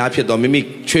ဟံမယားဖြစ်တော်မိမိ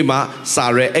ချွေးမစာ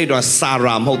ရဲအဲ့တော့စာ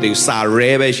ရာမဟုတ်သေးဘူးစာ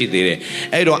ရဲပဲရှိသေးတယ်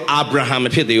အဲ့တော့အာဗြဟံမ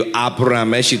ဖြစ်သေးဘူးအာဗြဟံ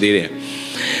ပဲရှိသေးတယ်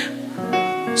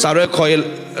စာရဲခေါ်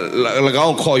၎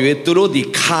င်းခေါ်၍သူတို့ဒီ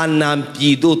ခါနာန်ပြ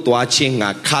ည်သို့သွားခြင်းငါ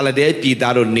ခါလဒဲပြည်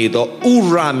သားတို့နေတော့ဥ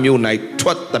ရမြို့၌ထွ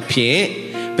က်သဖြင့်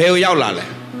ဘယ်ကိုရောက်လာလဲ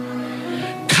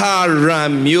ခါရ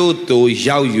န်မြို့သို့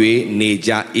ရောက်၍နေ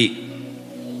ကြ၏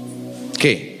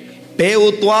ကဲဘယ်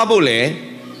ကိုသွားဖို့လဲ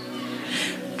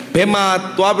ဘယ်မှာ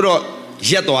သွားပြီးတော့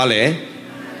ရက်သွားလဲ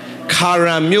ခါရ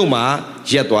န်မြို့မှာ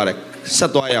ရက်သွားတယ်ဆ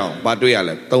က်သွားရအောင်ဘာတွေ့ရ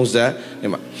လဲ30ဒီ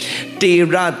မှာတေ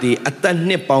ရသည်အသက်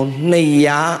နှစ်ပေါင်း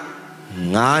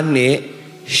205နှစ်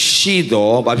ရှိ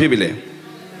တော့ဘာဖြစ်ပြီလဲ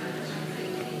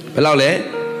ဘယ်လောက်လဲ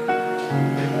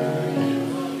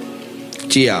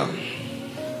ကြည့်အောင်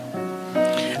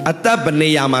အသက်ဘယ်နေ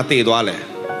ရာမှာတည်သွားလဲ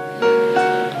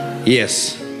yes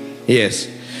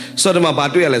ဆိုတော့ဘာ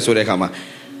တွေ့ရလဲဆိုတဲ့အခါမှာ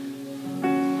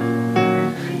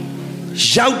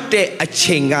ရောက်တဲ့အ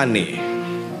ချိန်ကနေ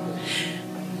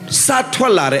စထွ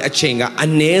က်လာတဲ့အချိန်ကအ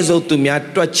နည်းဆုံးသူများ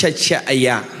တွက်ချက်အ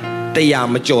ရာ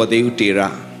100မကျော်သေးဘူးတေရ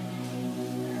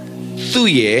သူ့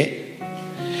ရဲ့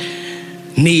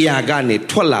နေရာကနေ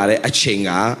ထွက်လာတဲ့အချိန်က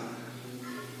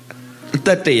အသ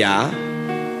က်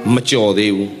100မကျော်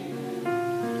သေးဘူး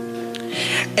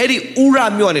အဲ့ဒီဥရ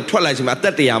မြို့ကနေထွက်လာချိန်မှာအသ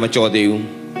က်100မကျော်သေးဘူး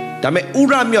ဒါပေမဲ့ဥ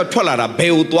ရမြို့ထွက်လာတာဘ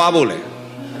ယ်ကိုသွားဖို့လဲ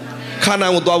ခါနာ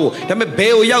န်ကိုသွားဖို့ဒါပေမဲ့ဘ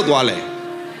ယ်ကိုရောက်သွားလဲ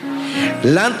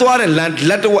လမ်းသွားတဲ့လမ်း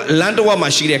တစ်ဝက်မှာ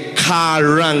ရှိတဲ့ခါ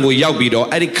ရန်ကိုရောက်ပြီးတော့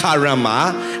အဲ့ဒီခါရန်မှာ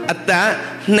အသက်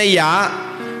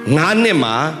205နှစ်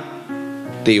မှာ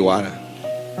တည်သွားတာ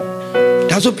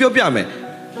ဒါဆိုပြောပြမယ်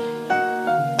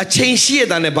အချိန်ရှိရ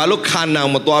တဲ့နဲ့ဘာလို့ခါနာန်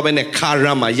မသွားဘဲနဲ့ခါရ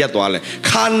န်မှာရက်သွားလဲ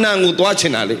ခါနာန်ကိုသွားချ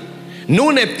င်တာလေ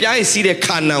နို့နဲ့ပြိုင်စီးတဲ့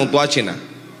ခါနာန်ကိုသွားချင်တာ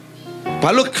ဘာ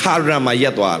လို့ခါရန်မှာရ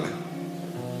က်သွားလဲ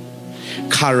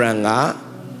ခါရန်က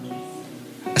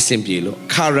အဆင်ပြေလို့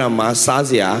ခါရန်မှာစား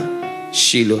စရာ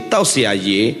ရှိလို့တောက်စရာ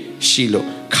ရေရှိလို့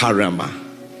ခါရန်မှာ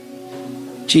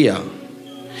ကြည့်အောင်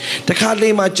တခါလေ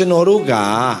မှာကျွန်တော်တို့က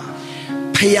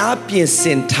ဖျားပြင်ဆ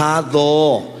င်ထားသော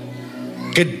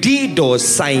ဂတိတော်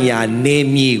ဆိုင်ရာနေ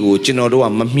မြေကိုကျွန်တော်တို့က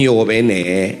မမျှော်ပဲနဲ့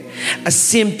အစ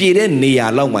င်ပြေတဲ့နေရာ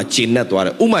လောက်မှာကျဉ်တ်သွားတ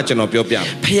ယ်ဥမာကျွန်တော်ပြောပြ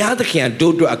ဖျားသခင်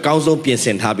တို့အတွက်အကောင်းဆုံးပြင်ဆ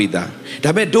င်ထားပြီးသား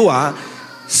ဒါပေမဲ့တို့က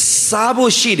စား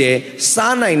ဖို့ရှိတယ်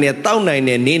စားနိုင်တယ်တောက်နိုင်တ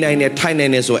ယ်နေနိုင်တယ်ထိုင်နို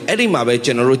င်တယ်ဆိုအဲ့ဒီမှာပဲ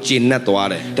ကျွန်တော်တို့ကျဉ်တ်သွား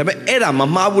တယ်ဒါပေမဲ့အဲ့ဒါမ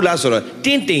မှားဘူးလားဆိုတော့တ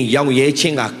င်းတင်ရောင်ရဲခြ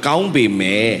င်းကကောင်းပေ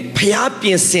မဲ့ဖျားပြ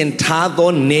င်ဆင်ထားသော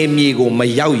နေမြေကိုမ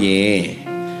ရောက်ရင်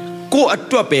ကိုယ့်အ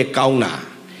တွက်ပဲကောင်းတာ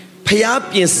ဖ ဖျား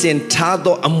ပြင်ဆင်ထား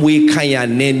သောအမွေခံရ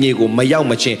နေမြေကိုမရောက်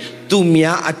မချင်းသူ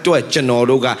များအတွက်ကျွန်တော်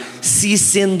တို့ကစီး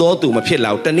စင်းသောသူမဖြစ်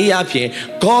လောက်တနည်းအားဖြင့်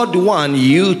God want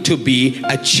you to be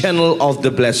a channel of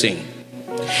the blessing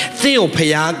သင်ကို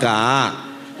ဖျားက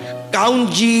ကောင်း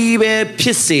ကြီးပဲဖြ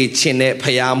စ်စေခြင်းနဲ့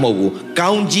ဖျားမဟုတ်ဘူး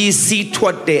ကောင်းကြီးစီးထွ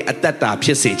က်တဲ့အတ္တတာဖြ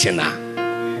စ်စေခြင်းလား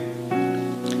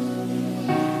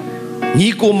ညီ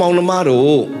ကိုမောင်နှမ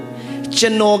တို့ကျွ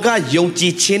န်တော်ကယုံကြ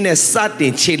ည်ခြင်းနဲ့စတ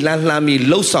င်ခြေလှမ်းလှမ်းပြီး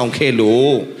လှုပ်ဆောင်ခဲ့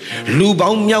လို့လူပေါ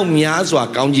င်းမြောက်များစွာ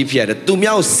ကောင်းကြီးဖြစ်ရတယ်သူ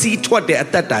များကိုစီးထွက်တဲ့အ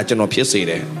တ္တတာကျွန်တော်ဖြစ်စေ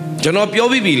တယ်ကျွန်တော်ပြော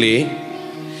ပြီးပြီလေ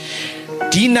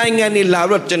ဒီနိုင်ငံနေလာ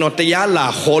တော့ကျွန်တော်တရားလာ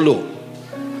ဟောလို့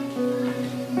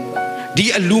ဒီ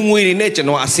အလူငွေတွေနဲ့ကျွန်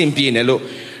တော်အဆင်ပြေနေလို့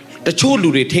တချို့လူ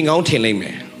တွေထင်ကောင်းထင်လိမ့်မ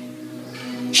ယ်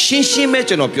ရှင်းရှင်းပဲ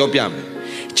ကျွန်တော်ပြောပြမယ်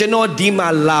ကျွန်တော်ဒီမှာ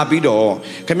လာပြီးတော့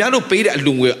ခင်ဗျားတို့ပေးတဲ့အ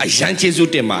လူငွေအရန်ကျေး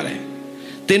ဇူးတင်ပါတယ်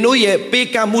သင်တို့ရဲ့ပေး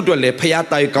ကမ်းမှုတွေလည်းဖရား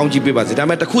တာကောင်းကြီးပေးပါစေဒါပေ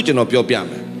မဲ့တခုကျွန်တော်ပြောပြ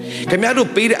မယ်ခင်ဗျားတို့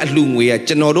ပေးတဲ့အလူငွေက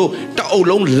ကျွန်တော်တို့တအုပ်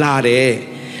လုံးလာတယ်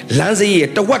လမ်းစရိတ်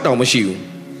တဝက်တောင်မရှိဘူး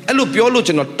အဲ့လိုပြောလို့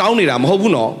ကျွန်တော်တောင်းနေတာမဟုတ်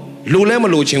ဘူးနော်လိုလဲမ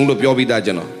လိုချင်ဘူးလို့ပြောပြီးသား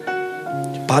ကျွန်တော်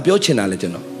ဘာပြောချင်တာလဲကျွ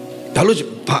န်တော်ဘာလို့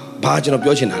ဘာကျွန်တော်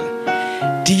ပြောချင်တာလဲ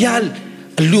ဒီက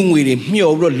အလူငွေတွေ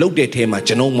မျှော်ပြီးတော့လှုပ်တဲ့ထဲမှာ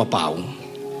ကျွန်တော်မပါဘူး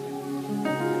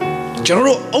ကျွန်တော်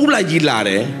တို့အုပ်လိုက်ကြီးလာ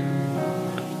တယ်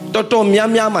တော်များ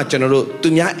များမှာကျွန်တော်တို့သူ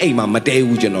များအိမ်မှာမတဲ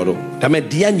ဘူးကျွန်တော်တို့ဒါပေမဲ့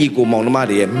ဒီကညီကိုမောင်နှမ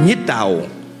တွေရဲ့မေတ္တာကို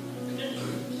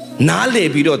နားလေ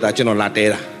ပြီးတော့ဒါကျွန်တော်လာတဲ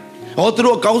တာဟောသူ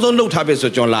တို့အကောင်းဆုံးလှုပ်ထားပြီ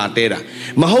ဆိုကျွန်တော်လာတဲတာ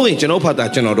မဟုတ်ရင်ကျွန်တော်ဖတ်တာ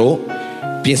ကျွန်တော်တို့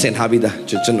ပြင်ဆင်ထားပြီးသား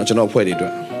ကျွန်တော်ဖွဲ့တွေအတွ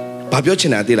က်ဘာပြောချ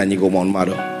င်တာသိလားညီကိုမောင်နှမ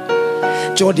တို့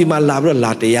ကျွန်တော်ဒီမှာလာပြီးတော့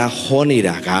လာတရားဟောနေ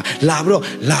တာကလာပြီးတော့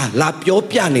လာပြော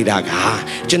ပြနေတာက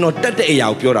ကျွန်တော်တက်တဲ့အရာ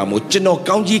ကိုပြောတာမဟုတ်ကျွန်တော်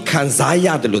ကောင်းကြီးခံစားရ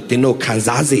တယ်လို့သင်တို့ခံ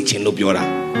စားစေခြင်းလို့ပြောတာ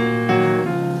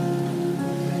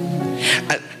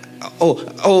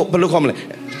ဘယ်လိုခေါ်မလဲ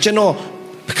ကျွန်တော်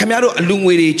ခင်ဗျားတို့အလူ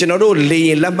ငွေတွေကျွန်တော်တို့လေရ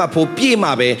င်လက်မှတ်ဖို့ပြည့်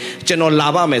မှာပဲကျွန်တော်လာ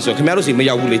ပါမယ်ဆိုခင်ဗျားတို့စီမ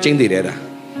ရောက်ဘူးလေကျင်းသေးတယ်ဒါ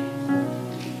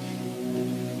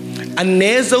အန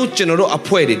ည်းဆုံးကျွန်တော်တို့အ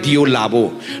ဖွဲ့တွေဒီကိုလာဖို့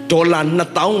ဒေါ်လာ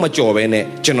2000မကျော်ပဲနဲ့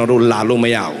ကျွန်တော်တို့လာလို့မ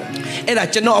ရဘူးအဲ့ဒါ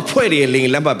ကျွန်တော်အဖွဲ့တွေလေရ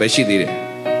င်လက်မှတ်ပဲရှိသေးတယ်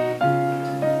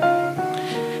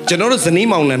ကျွန်တော်တို့ဇနီး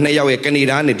မောင်နှံ2ယောက်ရဲ့ကနေ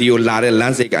ဒါနဲ့ဒီကိုလာတဲ့လ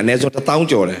မ်းစိတ်ကအနည်းဆုံး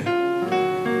1000ကျော်တယ်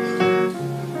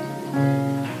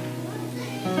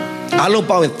အားလုံး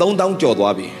ပေါင်းရင်3000ကျော်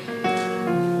သွားပြီ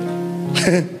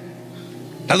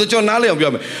ဒါဆိုကျွန်တော်နားလေအောင်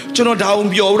ပြောမယ်ကျွန်တော်ဒါအောင်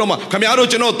ပြောပြီးတော့မှခင်ဗျားတို့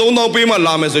ကျွန်တော်3000ပေးမှ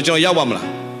လာမယ်ဆိုကျွန်တော်ရောက်ပါမလား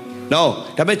no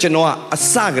ဒါပေမဲ့ကျွန်တော်ကအ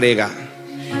စကတည်းက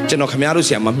ကျွန်တော်ခင်ဗျားတို့ဆ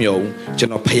ရာမမျှော်ဘူးကျွန်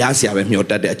တော်ဖျားဆရာပဲမျှော်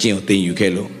တတ်တဲ့အကျင့်ကိုသင်ယူ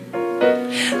ခဲ့လို့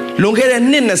လွန်ခဲ့တဲ့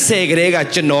နှစ်20ကတည်းက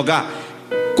ကျွန်တော်က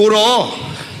ကိုရော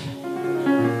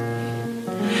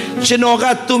ကျွန်တော်က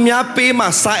သူများပေးမှ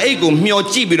စာအိတ်ကိုမျှော်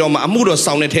ကြည့်ပြီးတော့မှအမှုတော်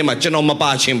ဆောင်တဲ့ထဲမှာကျွန်တော်မပါ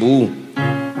ချင်ဘူး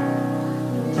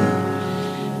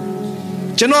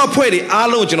ကျွန်တော်အဖွဲ့တွေအား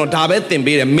လုံးကျွန်တော်ဒါပဲသင်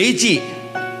ပေးတယ်မေးကြည့်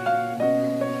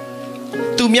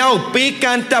သူများကိုပေးက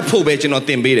မ်းတတ်ဖို့ပဲကျွန်တော်သ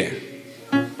င်ပေးတယ်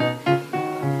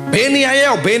ဘယ်နေရာ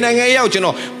ရောက်ဘယ်နိုင်ငံရောက်ကျွန်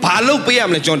တော်ဘာလုပ်ပေးရ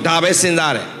မလဲကျွန်တော်ဒါပဲစဉ်း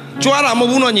စားတယ်ကြွားတာမဟုတ်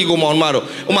ဘူးနော်ညီကိုမောင်မတို့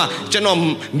ဥမာကျွန်တော်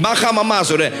မခမမ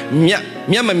ဆိုတဲ့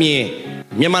မျက်မမြင်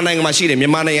မြန်မာနိုင်ငံမှာရှိတယ်မြ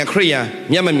န်မာနိုင်ငံခရစ်ယာန်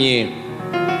မျက်မမြင်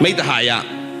မိတ္တဟာယ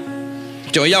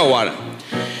ကျွန်တော်ရောက်သွားတာ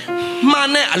မှန်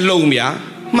တဲ့အလုံးဗျာ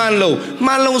မှန်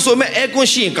လုံးဆိုမဲ့အဲကွန်း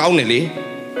ရှိရင်ကောင်းတယ်လေ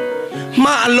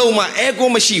မှန်အလုံးမှာအဲကွ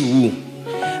န်းမရှိဘူး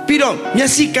ပြီးတော့မျ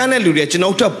က်စိကန်းတဲ့လူတွေကျွန်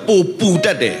တော်တို့ပိုပူတ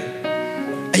တ်တယ်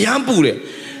အယမ်းပူတယ်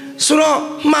ဆိုတော့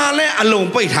မှန်လဲအလုံး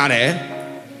ပိတ်ထားတယ်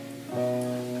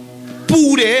ပူ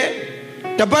တယ်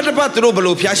တပတ်သူတို့ဘယ်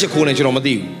လိုဖျားရှိခိုးနေကျွန်တော်မ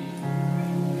သိဘူး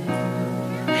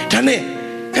ဒါနဲ့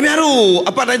ခင်ဗျားတို့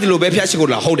အပတ်တိုင်းဒီလိုပဲဖျားရှိ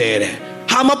ခိုးလာဟုတ်တယ်တဲ့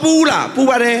ဟာမပူးလားပူ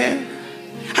ပါတယ်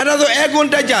အဲ့ဒါဆိုအဲကွန်း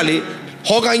တက်ကြလေ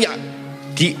ဟောကိုင်း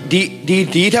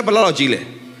ဒီထက်ဘယ်လောက်ကြီးလဲ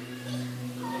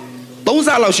3ဆ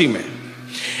လောက်ရှိမယ်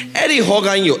အဲ့ဒီဟော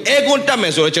ကိုင်းကိုအဲကွန်းတက်မ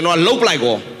ယ်ဆိုတော့ကျွန်တော်ကလုတ်ပလိုက်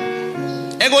ကော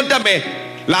အဲကွန်းတက်မယ်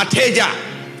လာထဲကြ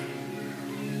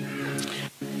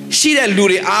ရှိတဲ့လူ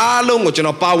တွေအားလုံးကိုကျွန်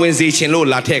တော်ပါဝင်စေချင်လို့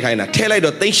လာထည့်ခိုင်းတာထည့်လိုက်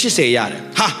တော့380ရတယ်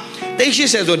ဟာ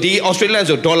380ဆိုဒီဩစတြေးလျ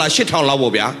ဆိုဒေါ်လာ8000လောက်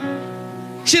ပေါ့ဗျာ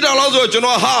8000လောက်ဆိုကျွန်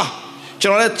တော်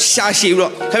လည်းရှာရှည်ပြီး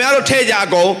တော့ခင်ဗျားတို့ထည့်ကြအ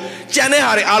ကုန်ကြံတဲ့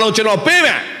ဟာတွေအားလုံးကျွန်တော်ပေးမ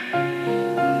ယ်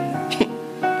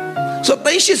ဆို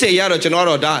380ရတော့ကျွန်တော်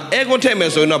တော့ဒါအဲကွန်းထည့်မ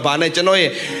ယ်ဆိုရင်တော့ဗာနဲ့ကျွန်တော်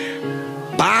ရဲ့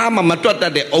ဘာမှမတွက်တ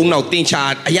တ်တဲ့အုံနောက်တင်ချ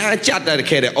အရာကြတတ်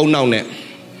ခဲ့တဲ့အုံနောက်နဲ့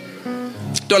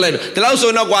တွက်လိုက်တော့ဒီလောက်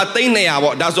ဆိုတော့ကွာ300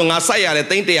ပေါ့ဒါဆိုငါစိုက်ရတယ်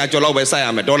300ကျော်လောက်ပဲစိုက်ရ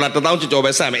မယ်ဒေါ်လာ1000ကျော်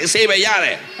ပဲစိုက်မယ်အစေးပဲရတ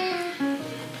ယ်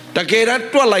တကယ်တော့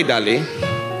တွက်လိုက်တာလေ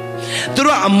သူ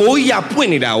တို့အမိုးရပွင့်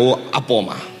နေတာကိုအပေါ်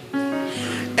မှာ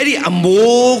အဲ့ဒီအ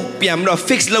မိုးပြန်ပြီးတော့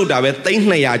fix လုပ်တာပဲ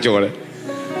300ကျော်တယ်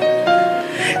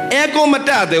အဲကွန်မတ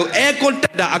က်တယ်အဲကွန်တ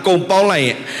က်တာအကုန်ပေါင်းလိုက်ရ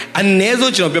င်အနည်း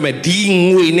ဆုံးကျွန်တော်ပြောမယ်ဒီ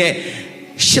ငွေနဲ့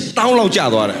8000လောက်ကျ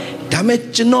သွားတယ် ဒါမဲ့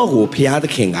ကျွန်တော်ကိုဖခင်သ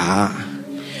ခင်က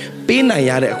ပေးနိုင်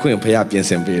ရတဲ့အခွင့်ဖခင်ပြင်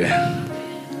ဆင်ပေးတယ်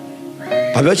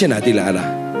ဘာပြောချင်တာသိလားအဲ့ဒါ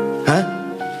ဟမ်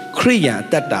ခရိယာအ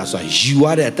တ္တတာဆိုတာယူရ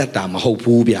တဲ့အတ္တတာမဟုတ်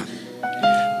ဘူးဗျ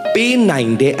ပေးနို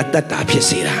င်တဲ့အတ္တတာဖြစ်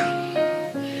စေတာ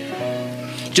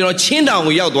ကျွန်တော်ချင်းတောင်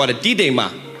ကိုရောက်သွားတယ်တီးတိမ်မှာ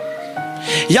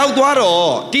ရောက်သွား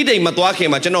တော့တီးတိမ်မသွားခင်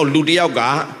မှာကျွန်တော်လူတစ်ယောက်က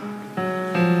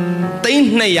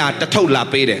300တထုပ်လာ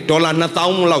ပေးတယ်ဒေါ်လာ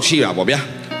2000လောက်ရှိတာပေါ့ဗျာ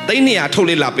300ထုတ်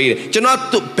လေးလာပေးတယ်ကျွန်တော်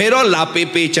ဘယ်တော့လာပေး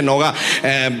ကျွန်တော်က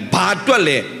ဘာအတွက်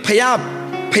လဲ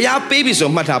ဖះပေးပြီဆို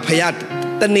မှတ်တာဖះ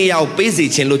တနေရာကိုပေးစီ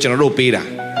ခြင်းလို့ကျွန်တော်တို့ပေးတာ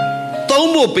သုံး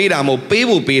ဖို့ပေးတာမဟုတ်ပေး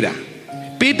ဖို့ပေးတာ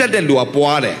ပေးတတ်တဲ့လူက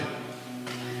ပွားတယ်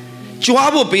ကြွား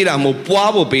ဖို့ပေးတာမဟုတ်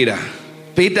ပွားဖို့ပေးတာ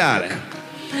ပေးတတ်တယ်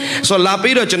ဆိုလာ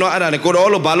ပေးတော့ကျွန်တော်အဲ့ဒါနဲ့ကိုတော်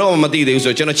လို့ဘာလို့မသိသေးဘူး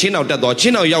ဆိုကျွန်တော်ချင်းအောင်တက်တော့ချ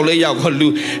င်းအောင်ရောက်လဲရောက်ခေါ်လူ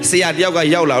ဆရာတယောက်က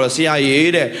ရောက်လာတော့ဆရာ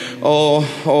ကြီးတဲ့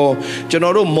ကျွန်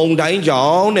တော်တို့မုံတိုင်းကြော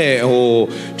င်းတဲ့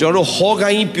ကျွန်တော်တို့ဟော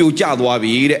ကိုင်းပြိုကျသွား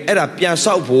ပြီတဲ့အဲ့ဒါပြန်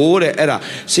ဆောက်ဖို့တဲ့အဲ့ဒါ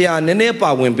ဆရာနည်းနည်းပါ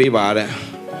ဝင်ပေးပါတဲ့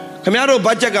ခင်ဗျားတို့ဘ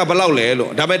တ်ဂျက်ကဘယ်လောက်လဲ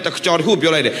လို့ဒါပေမဲ့ကျွန်တော်တခု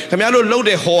ပြောလိုက်တယ်ခင်ဗျားတို့လှုပ်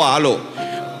တဲ့ဟောအားလို့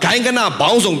ဂိုင်းကနဘော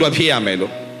င်းဆောင်တွက်ဖြစ်ရမယ်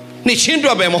လို့နှစ်ချင်းတွ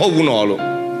က်ပဲမဟုတ်ဘူးနော်လို့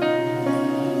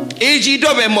အေဂျီတွ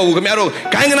က်ပဲမဟုတ်ဘူးခင်ဗျားတို့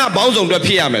ဂိုင်းကနဘောင်းဆောင်တွက်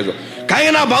ဖြစ်ရမယ်ဆိုဂိုင်းက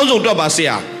နဘောင်းဆောင်တွက်ပါဆ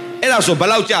ရာအဲ့ဒါဆိုဘယ်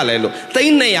လောက်ကြလဲလို့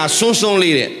300စွန်း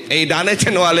လေးတဲ့အေးဒါနဲ့ကျွ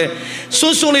န်တော်ကလည်းစွ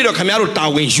န်းလေးတော့ခင်ဗျားတို့တာ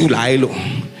ဝန်ယူလိုက်လို့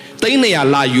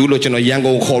300လာယူလို့ကျွန်တော်ရန်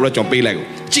ကုန်ခေါ်တော့ကျွန်တော်ပေးလိုက်ကို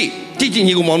ကြည့်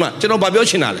ညီကောင်မောင်တို့ကျွန်တော်ဗာပြော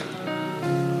ချင်တာလေ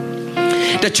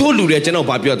တချို့လူတွေကျွန်တော်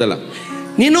ဗာပြောတယ်လား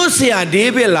နင်တို့ဆရာ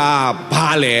ဒေးဗစ်လားဘာ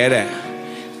လဲတဲ့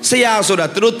ဆရာဆိုတာ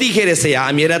သူတို့သိခဲ့တဲ့ဆရာ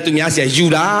အမြဲတမ်းသူများဆရာယူ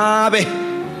တာပဲ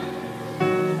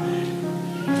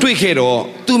တွေ့ခဲ့တော့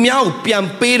သူများကိုပြန်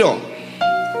ပေးတော့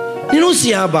နင်တို့ဆ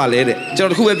ရာဘာလဲတဲ့ကျွန်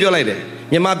တော်တခုပဲပြောလိုက်တယ်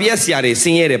မြန်မာပြည်ဆရာတွေဆ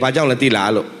င်းရဲတယ်ဘာကြောင့်လဲသိ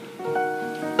လားလို့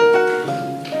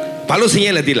ဘာလို့ဆင်း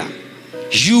ရဲလဲသိလား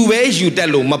ယူပဲယူတတ်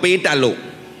လို့မပေးတတ်လို့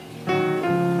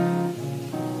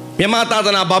မြန်မာသာသ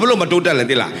နာဘာလို့မတိုးတက်လဲ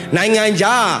သိလားနိုင်ငံ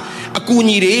ခြားအကူအ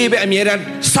ညီတွေပဲအမြဲတမ်း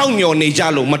စောင့်မျှော်နေကြ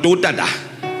လို့မတိုးတက်တာ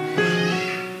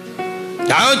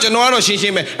ဒါတော့ကျွန်တော်ကတော့ရှ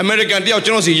င်းပဲအမေရိကန်တယောက်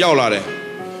ကျွန်တော်စီရောက်လာတယ်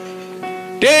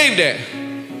ဒေးတဲ့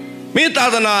မင်းသာ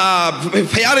သနာ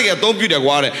ဖရားတကယ်အသုံးပြုတယ်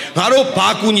ကွာတဲ့ငါတို့ဘာ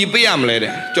ကူညီပေးရမလဲ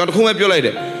တဲ့ကျွန်တော်တခုပဲပြောလိုက်တ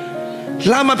ယ်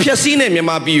လာမဖြက်စီးနဲ့မြန်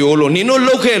မာပြည်ကိုလို့နင်တို့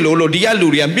လှုပ်ခဲ့လို့ဒီကလူ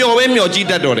တွေကမျောပဲမျောကြည့်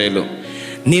တတ်တော်တယ်လို့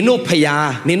နင်တို့ဖရား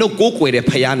နင်တို့ကိုးကွယ်တဲ့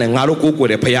ဖရားနဲ့ငါတို့ကိုးကွယ်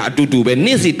တဲ့ဖရားအတူတူပဲ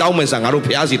နေ့စီတောင်းမယ်ဆိုငါတို့ဖ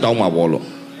ရားစီတောင်းမှာပေါ့လို့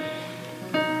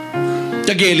တ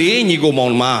ကယ်လေညီကိုမော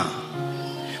င်မ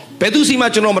ဘယ်သူစီမှ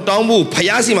ကျွန်တော်မတောင်းဘူးဖ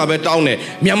ရားစီမှာပဲတောင်းတယ်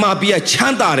မြန်မာပြည်ကချ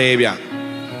မ်းသာတယ်ဗျ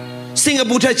စင်ကာ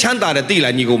ပူထက်ချမ်းသာတယ်သိ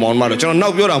လားညီကိုမောင်မတို့ကျွန်တော်နော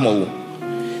က်ပြောတာမဟုတ်ဘူး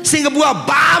စင်ကာပူက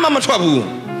ဘာမှမထွက်ဘူး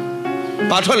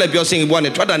ဘာထွက်လဲပြောစင်ကာပူကနေ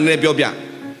ထွက်တာနည်းနည်းပြောပြ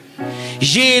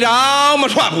ရေတောင်မ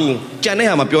ထွက်ဘူးကြံတဲ့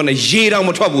ဟာမပြောနဲ့ရေတောင်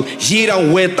မထွက်ဘူးရေတောင်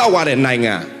ဝယ်တောက်ရတဲ့နိုင်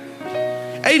ငံ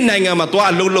အဲ့ဒီနိုင်ငံမှာသွား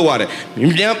အလုပ်လုပ်ရတယ်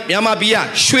မြန်မာပြည်က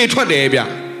ရွှေထွက်တယ်ဗျ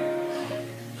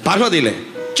ဘာထွက်သေးလဲ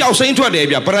ကြောက်စိမ့်ထွက်တယ်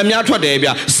ဗျဗရမ ्या ထွက်တယ်ဗျ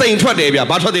စိန်ထွက်တယ်ဗျ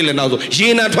ဘာထွက်သေးလဲနောက်ဆိုရေ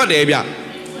နံထွက်တယ်ဗျ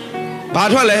ဘာ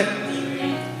ထွက်လဲ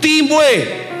တီမွေး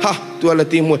ဟာသူကလည်း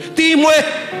တီမွေး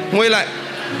မွေးလိုက်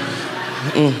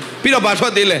ပြီးတော့ဘာထွ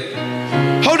က်သေးလဲ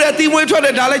ဟုတ်တယ်တီမွေးထွက်တ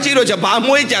ယ်ဒါလည်းကြည့်တော့ချက်ဘာ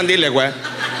မွေးကြံသေးလဲကွယ်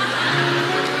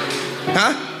ဟ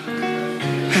မ်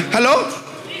ဟယ်လို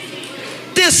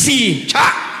တစ်စီချ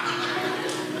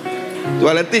သူက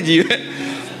လည်းတစ်ကြီးပဲ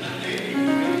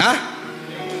ဟမ်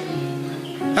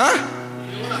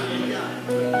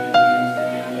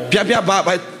ပြ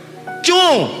ဘာကျွ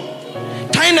န်း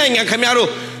ထိုင်းနိုင်ငံခင်ဗျားတို့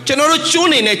ကျွန်တော်တို့ကျွ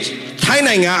န်းနေနဲ့ထိုင်း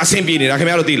နိုင်ငံအဆင်ပြေနေတာခင်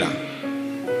ဗျားတို့သိလား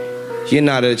ရင်း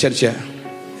နာတယ်ချက်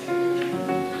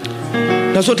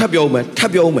နောက်ဆုံးထပ်ပြောဦးမယ်ဟမ်ထ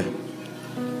ပ်ပြော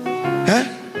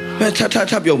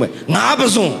ဦးမယ်ငါပ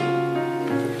စွန်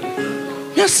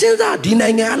ညစဉ်းစားဒီ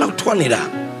နိုင်ငံအလောက်ထွက်နေတာ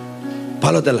ဘာ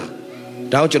လို့တလား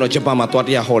ဒါအောင်ကျွန်တော်ဂျပန်မှာသွားတ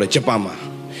ရားဟောတယ်ဂျပန်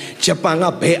က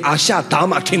ဘယ်အာရှသား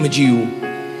မှအထင်မကြီးဘူး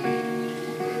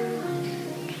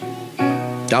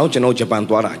ဒါအောင်ကျွန်တော်ဂျပန်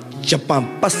သွားတာဂျပန်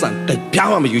ပတ်စံတပြား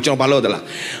မှမယူကျွန်တော်ဘာလို့တလား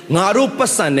ငါတို့ပ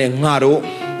တ်စံနဲ့ငါတို့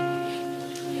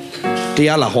တ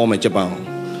ရားလာဟောမယ်ဂျပန်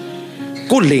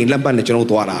ကိုလိန်လက်ပတ်နဲ့ကျွန်တော်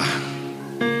သွားတာ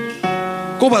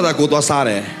ကိုဘာသာကိုသွားစား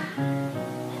တယ်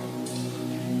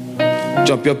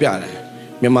ကျွန်တော်ပြောပြတယ်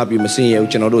မြန်မာပြည်မစင်ရ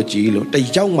ဘူးကျွန်တော်တို့ကြည်လို့တ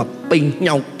ယောက်မှပိန်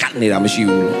ညောင်းကတ်နေတာမရှိ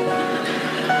ဘူးလို့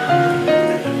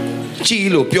ကြည်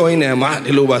လို့ပြောရင်းနဲ့မှ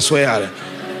ဒီလိုပါဆွဲရတယ်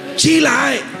ကြည်လို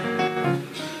က်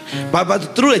ဘာသူ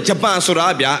တို့ဂျပန်ဆိုတာ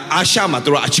ဗျာအာရှမှာသူ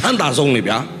တို့အချမ်းသာဆုံးနေ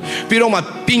ဗျာပြီးတော့မှ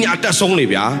ပညာတတ်ဆုံးနေ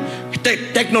ဗျာ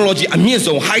technology အမြင့်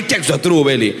ဆုံး high tech ဆိုသူတို့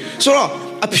ပဲလေဆိုတော့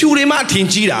အဖြူတွေမှအထင်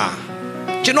ကြီးတာ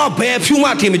ကျွန်တော်ဘယ်အဖြူမှ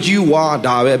အထင်မကြီးဘူးဝါ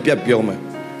ဒါပဲအပြတ်ပြောမယ်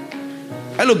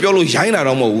အဲ့လိုပြောလို့ရိုင်းတာ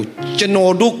တော့မဟုတ်ဘူးကျွန်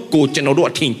တော်တို့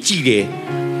အထင်ကြီးတယ်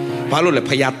ဘာလို့လဲ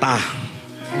ဖယားသား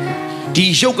ဒီ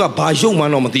ရုပ်ကဘာရုပ်မှ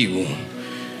တော့မသိဘူး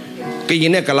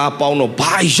Kayene Kala Pauno,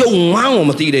 by young man,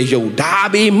 Matida Yo,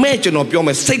 Darby, mention of your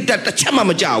mistake that the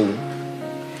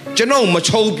Chamamajau. General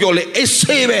Macho Biole, a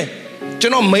save.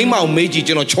 General Mayma, Meiji,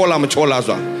 General Chola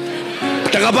Macholaza.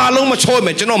 Tagabalo Macho,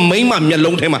 General Mayma,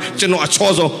 Yellow Tema, General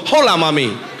Achozo, Hola Mami.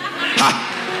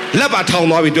 Ha! Leva town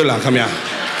Mavitola, come here.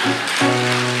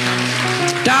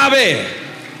 Darby.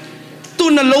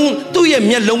 Tu na long, tu ye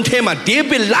me long tema, dear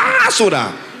be la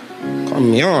soda.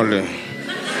 Come here.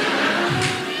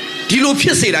 Dilo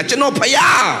Piesida, General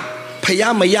Paya.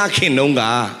 Paya Mayakin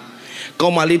Nonga.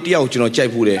 Commality out,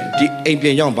 Chapure, the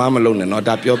Apian Young Bamalone, not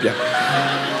that Piopia.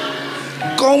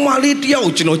 Commality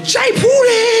out,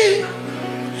 Chapure.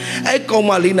 A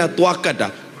Commalina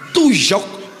Tuacata, two shock,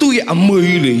 two a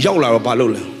mule, Yola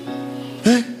Balola.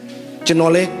 Eh?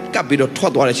 Genole, Capito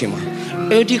Twatwashima.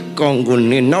 Eddie Congo,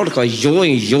 now the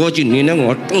George Nina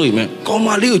or Toyman.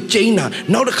 Commalio China,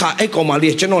 now the car Eco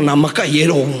Malia General Namaka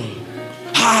Yellow.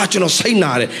 Ha, say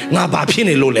not, Naba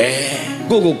Pinelole.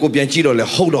 Go Bianchiro,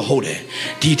 hold it.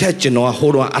 Detach no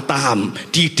hold on Ataham.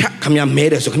 Detach Kamia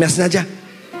Mede, so come Snaja.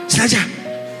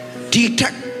 Snaja.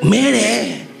 Detach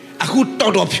Mede. I could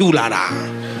thought of you, Lara.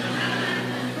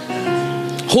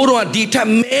 Hold on, Detach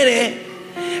Mede.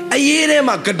 A year,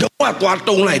 my Gadoa,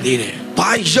 don't like it.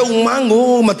 By young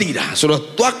mango Matida, so the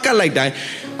Tuaka like that.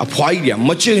 A poidia,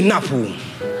 much enough.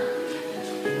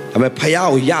 I'm a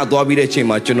payao ya do be the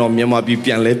chima, Mama be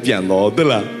pian le piano,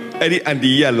 Dilla. Eddie and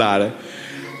the Yalada.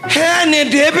 Henny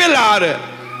Debelade.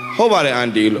 How about it,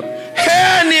 Andilo?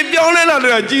 Henny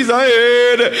Bionella,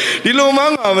 Jesus, the low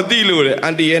man of a dealer,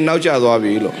 and the end now just of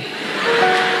Vilo.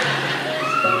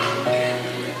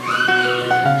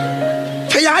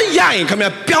 Payang, come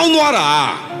here,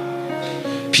 Pianwara.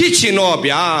 Pitching up,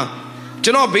 ya.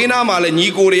 General Benama,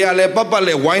 Nicoria, Papa,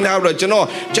 wine out, General,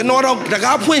 the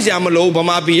Gapuins Yamalo,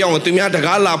 Bama beyond to me at the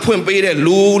Gala, Point Bede,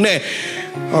 Lune.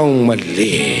 Oh, my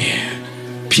lady.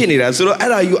 Penny, so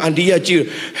are you and dear Jill?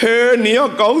 Her near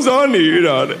comes on you.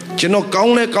 General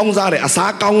Congle comes out, a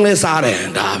Sacongle Sare,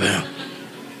 and Dame.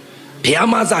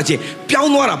 Piamazachi,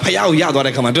 Pianwara, Payao Yado,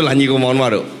 I come to Lanigo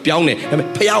Monmaro, Pione,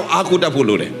 Payao Akuta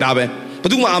Pulu, Dabe,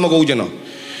 Paduma Amago General.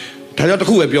 Tayota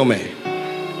Kue Piome.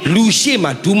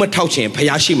 Lushima, Duma Tauchin,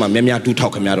 Payashima, Memia do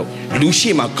talk Camaro.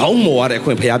 Lushima, Gomo, I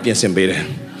quit Payapians and Bede.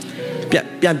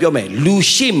 Pian Piome,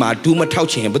 Lushima, Duma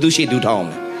Tauchin, but do she do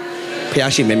town?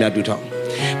 Payashi, Memia do talk.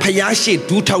 Payashi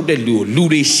do talk the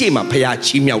Ludi Shima,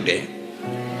 Payachi Miaude.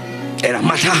 Era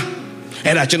Mata,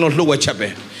 era General Lower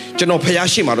Chape, General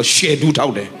Payashima, she do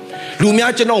talk there.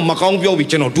 Lumia General Macong Biobi,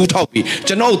 General do talk,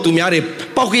 General Tumiare,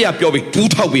 Pokia Biobi, do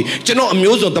talk, General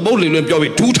Amuso, the Bowling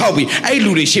Biobi, do talk, I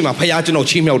Ludi Shima, Payachino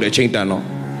Chimio de Chintano.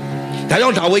 I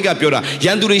don't wake up your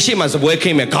Yanduri Shimas of where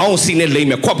came a cow seen a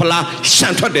lame, a Quapala,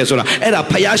 Shanta Desora, and a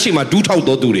Payashima do talk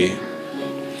do do.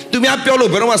 To me, Piolo,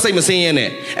 Verona same saying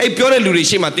it. A pure Ludi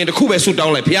Shima, think the Kuba suit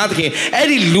down like Piatki,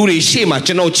 Eddie Ludi Shima,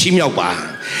 General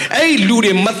Chimioba. A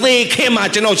Ludi Mathe came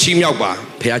at General Chimioba,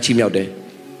 Payachimio de.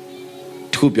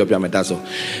 Tupio Piametazo.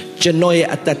 Genoy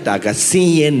Atataga,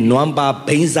 Sien, Nwamba,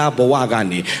 Benza,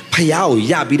 Boagani, Payao,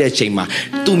 Yabi de Chema,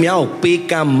 Tumiao,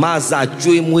 Peka, Maza,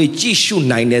 Dreamway, Jishu,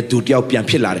 Nine, Dudio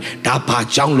Piampilare, Dapa,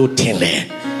 Janlo Tenle.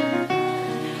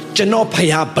 Geno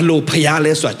Paya, Balo,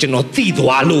 Payale, so Geno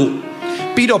Tidualu.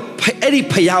 Pido Eddie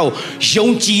Payao,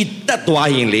 Yonji,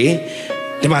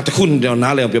 Tatuainle. The Matakun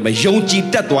Donale,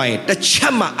 Yonji, Tatuain, the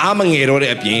Chama Amangero,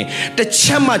 the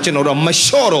Chama General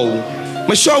Mashoro.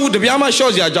 Mashaw the Yama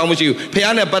shows ya John with you,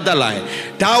 Piana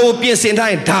Badalai. Tao be sent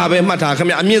time, Tabe Mata, come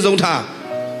here, Mizonta.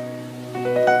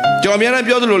 Jomiana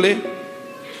Biodole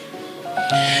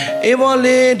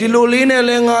Evole, the Lolina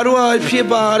Lengarua,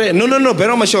 Pibare. No,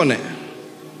 Pero Mashone.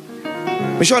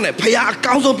 Mashone, Paya,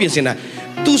 Council Pinsina.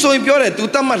 Tu so impure, tu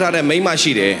tamatare, Mayma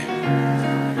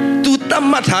Shide. Tu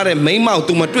tamatare, Mayma,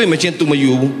 to my twin machine to my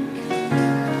you.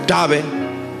 Tabe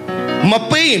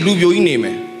Mape, Lubio in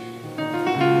name.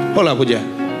 Hola, Puja.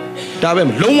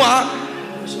 Tabem, Luma,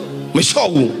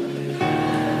 Mashawu.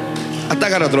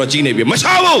 Atagara Drogine,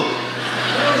 Mashawu.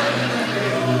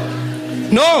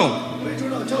 No,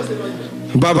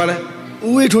 Barbara,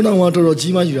 wait on one to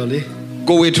Rojima, usually.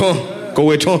 Go wait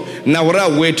on, now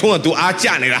wait on to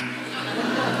Achanera.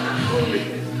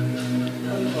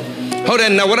 Hold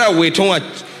on, now wait on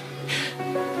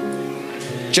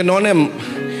Genonem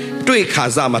to a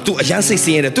Kazama, to a Yancy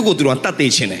scene, to go to one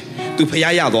Tatachine. To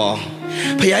Payado,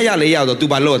 Payaya Leado to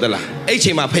Balodala.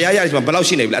 Hma Payaya is my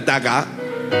Balashine, Lataga.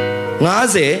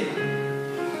 Naze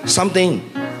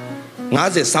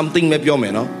something maybe your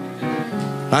man, no?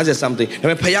 Naze something. I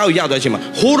mean, Payao Yadachima.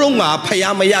 Horonga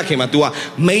Payama Yakima to a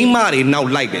Maymari now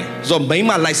like it. So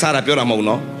Mayma like Sarah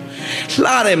Puramono.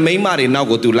 လှတဲ့မိန်းမတွေနောက်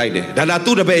ကို तू လိုက်တယ်ဒါ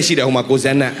သူ့တပည့်ရှိတယ်ဟိုမှာကိုစ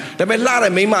န်းနဲ့ဒါပေမဲ့လှ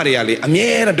တဲ့မိန်းမတွေကလေအမြဲ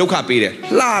တမ်းဒုက္ခပေးတယ်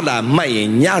လှတာမှတ်ရင်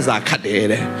ညစာခတ်တယ်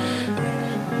တဲ့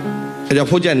အဲကြောင့်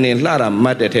ဖို့ချက်နင်လှတာမှ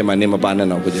တ်တဲ့ထဲမှာနင်မပါနဲ့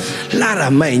တော့ဖို့ချက်လှတာ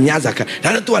မှတ်ရင်ညစာခတ်ဒါ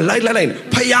နဲ့ तू ကလိုက်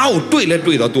ဖယားကိုတွေ့လဲ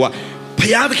တွေ့တော့ तू ကဖ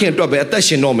ယားသခင်အတွက်ပဲအသက်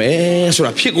ရှင်တော့မယ်ဆို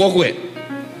တာဖြစ်ကောကွ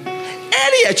အဲ့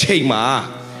ဒီအချိန်မှာ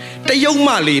တယုံမ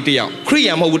လေးတယောက်ခရိ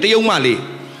ယံမဟုတ်ဘူးတယုံမလေး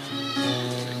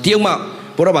တယုံမ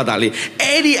ဘုရားဘာသာလေး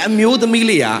အဲ့ဒီအမျိုးသမီး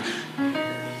လေးဟာ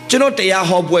ကျွန်တော်တရား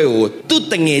ဟောပွဲကိုသူ့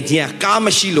တငယ်ချင်းကကားမ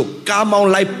ရှိလို့ကားမောင်း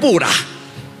လိုက်ပို့တာ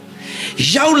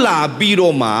ရောက်လာပြီး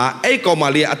တော့မှအဲ့ကောင်မ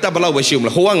လေးကအသက်ဘယ်လောက်ပဲရှိဦးမ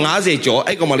လဲဟိုက90ကျော်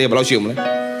အဲ့ကောင်မလေးကဘယ်လောက်ရှိဦးမလဲ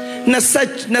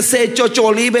20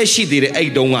ကျော်လေးပဲရှိသေးတယ်အဲ့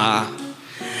တုန်းက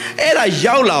အဲ့ဒါ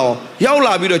ရောက်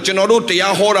လာပြီးတော့ကျွန်တော်တို့တ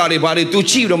ရားဟောတာတွေဘာတွေ तू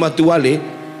ကြည့်တော့မှ तू ကလေ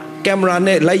ကင်မရာ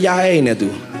နဲ့လိုက်ရိုက်နေ तू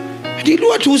ဒီလူ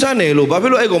ကထူးဆန်းတယ်လို့ဘာဖြ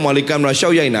စ်လို့အဲ့ကောင်မလေးကင်မရာရှော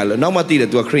က်ရိုက်နေတာလဲနောက်မှသိတယ်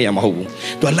तू ကခရိယံမဟုတ်ဘူး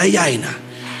तू ကလိုက်ရိုက်နေတာ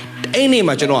အဲ့နေ့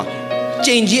မှာကျွန်တော်ကျ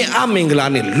င့်ချင်းအမင်္ဂလာ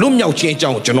နဲ့လွတ်မြောက်ခြင်းအကြော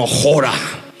င်းကိုကျွန်တော်ဟောတာ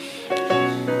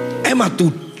အဲ့မှာ तू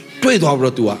တွေ့သွားပြီး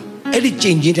တော့ तू ကအဲ့ဒီကျ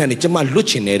င့်ချင်းထန်နေကျွန်မလွတ်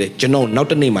ချင်နေတဲ့ကျွန်တော်နောက်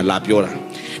တစ်နေ့မှလာပြောတာ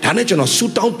ဒါနဲ့ကျွန်တော်ဆူ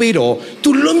တောင်းပေးတော့ तू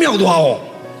လွတ်မြောက်သွားအောင်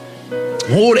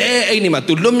ဟိုတဲ့အဲ့နေ့မှာ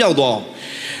तू လွတ်မြောက်သွား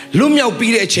လွတ်မြောက်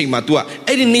ပြီးတဲ့အချိန်မှာ तू က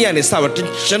အဲ့ဒီနေ့ကနေစပါ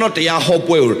ကျွန်တော်တရားဟော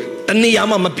ပွဲကိုတနေရာ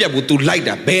မှမပြတ်ဘူး तू လိုက်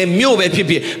တာဘယ်မြို့ပဲဖြစ်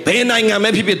ဖြစ်ဘယ်နိုင်ငံပဲ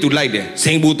ဖြစ်ဖြစ် तू လိုက်တယ်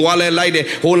စိန်ဘူသွားလဲလိုက်တယ်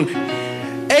ဟို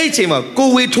အဲ့အချိန်မှာကို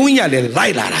ဝေထွန်းရလဲလို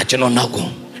က်လာတာကျွန်တော်နောက်ကု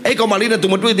န်အဲ့ကောင်မလေးနဲ့ तू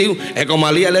မတွေ့သေးဘူးအဲ့ကောင်မ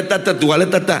လေးကလည်းတတ် तू ကလ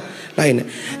ည်းတတ်လိုက်နေ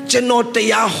ကျွန်တော်တ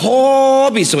ရားဟော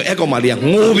ပြီဆိုအဲ့ကောင်မလေးက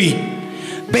ငိုပြီ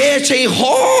ဘယ်ချိန်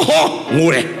ဟောငို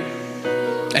တယ်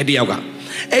အဲ့တယောက်က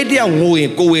အဲ့တယောက်ငိုရင်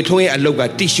ကိုဝေထွန်းရဲ့အလုပ်က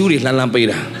တီရှူးတွေလှမ်းပေး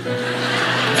တာ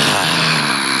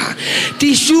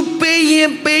တီရှူးပေးရင်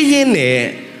နဲ့ခ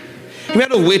င်ဗျား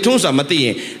တို့ဝေထွန်းဆိုတာမသိရ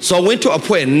င်ဇော်ဝင်းထွတ်အ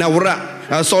ဖွဲ့နဝရ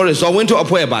ဇော်ဝင်းထွတ်အ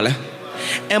ဖွဲ့ပါလဲ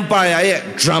Empire ရဲ့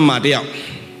drama တယောက်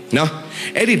နော်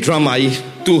အဲ့ဒီ drama ကြီး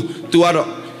तू ကတော့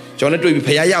ကျွန်တော်နဲ့တွေ့ပြီးဖ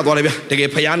ယားရသွားတယ်ဗျတကယ်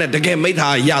ဖယားနဲ့တကယ်မိ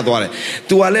သားရသွားတယ်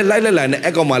तू ကလည်းလိုက်နဲ့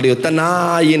အဲ့ကောင်မလေးကိုတနာ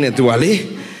ရင်းနဲ့ तू ကလေ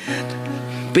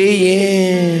ပေးရ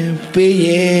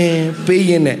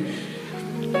င်နဲ့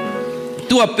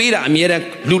तू ကပေးတာအမြဲတမ်း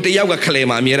လူတယောက်ကခလဲ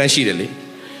မှာအမြဲတမ်းရှိတယ်လေ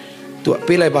तू က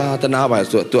ပေးလိုက်ပါတနာပါ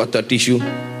ဆို तू ကတီရှူး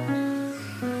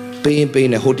ပေး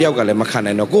နေဟိုတယောက်ကလည်းမခံ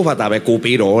နိုင်တော့ကိုယ့်ဘာသာပဲကို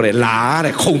ပေးတော့တဲ့လာ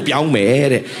တဲ့ခုံပြောင်းမယ်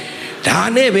တဲ့ဒါ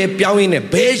နဲ့ပဲပြောင်းရင်းနဲ့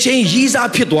ဘယ်ချိန်ရီးစား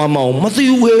ဖြစ်သွားမအောင်မသိ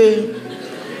ဘူးပဲ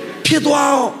ဖြစ်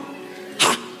သွား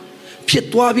ဟာဖြစ်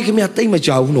သွားပြီခင်ဗျတိတ်မ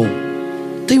ကြောက်ဘူးနော်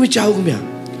တိတ်မကြောက်ဘူးခင်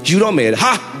ဗျယူတော့မယ်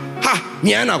ဟာ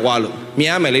မြန်းတာကွာလို့မြ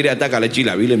န်းမယ်လေတဲ့အသက်ကလည်းကြီး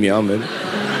လာပြီလေမြန်းမယ်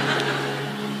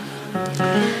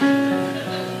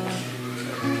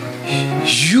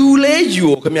ယူလေယူ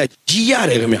ခင်ဗျကြီးရ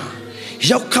တယ်ခင်ဗျ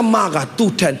ရောက်ခမက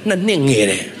သူ့ထက်2နှစ်ငယ်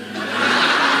တယ်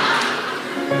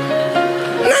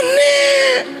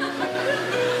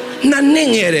2နှစ်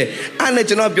ငယ်တယ်အဲ့နဲ့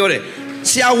ကျွန်တော်ပြောတယ်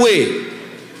ဆရာဝေ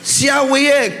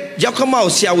ရဲ့ရောက်ခမကို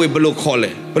ဆရာဝေဘယ်လိုခေါ်လဲ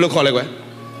ကွယ်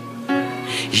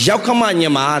ရောက်ခမည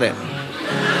မာတဲ့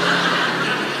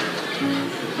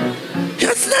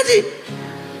စတဲ့ဒီ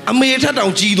အမေထက်တော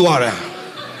င်ကြီးသွားတာ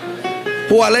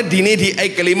ဟိုကလည်းဒီနေ့ဒီအဲ့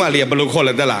ကလေးမလေးကဘယ်လိုခေါ်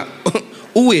လဲတက်လား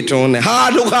ဥဝေထွန်းနဲ့ဟာ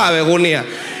ဒုက္ခပဲကိုနေက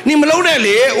နေမလုံးနဲ့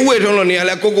လေဥဝေထွန်းလို့နေရ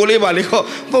လဲကိုလေးပါလေခေါ်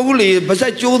ပုတ်လေးပါစ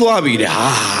က်ကျိုးသွားပြီတဲ့ဟာ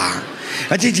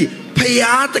အကြည့်ဖ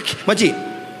ယားတမကြည့်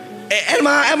အဲ့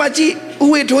မကြည့်ဥ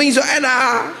ဝေထွန်းကြီးဆိုအဲ့ဒါ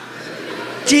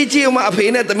ကြည့်မအဖေ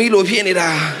နဲ့သမီးလိုဖြစ်နေတာ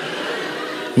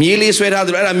မြေးလေးဆွဲထား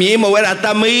သူအဲ့ဒါမြေးမဝဲတာသ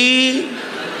မီး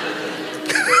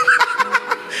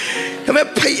ဒါပေမဲ့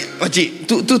ဖေးမကြည့်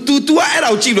तू ကအဲ့ဒါ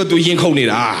ကိုကြည့်လို့ तू ရင်ခုန်နေ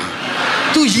တာ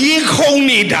तू ရင်ခုန်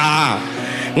နေတာ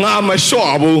ငါမ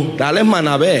လျှော့ဘူးဒါလည်းမှန်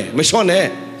တာပဲမလျှော့နဲ့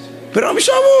ဘယ်တော့မ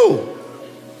လျှော့ဘူး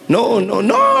no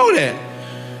တဲ့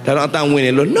ဒါတော့အတန်ဝင်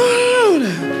နေလို့ no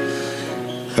တဲ့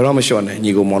ဘယ်တော့မလျှော့နဲ့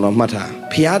ညီကိုမောင်တော်မှတ်ထား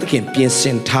ဖျားသခင်ပြင်ဆ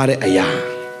င်ထားတဲ့အရာ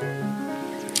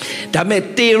ဒါမဲ့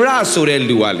တေရဆိုတဲ့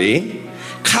လူကလေ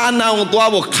ခါနာကိုသွား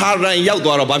ဖို့ခါရန်ရောက်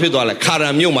သွားတော့ဘာဖြစ်သွားလဲခါရ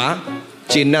န်မြို့မှာ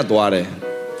ကျဉ်တ်သွားတယ်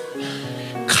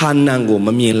ခါနန်ကိုမ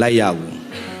မြင်လိုက်ရဘူး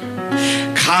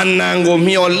ခါနန်ကို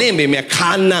မျောလင့်ပေမဲ့ခါ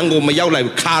နန်ကိုမရောက်လိုက်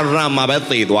ဘူးခါရန်မှာပဲ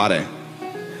သေသွားတယ်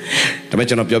ဒါပေမဲ့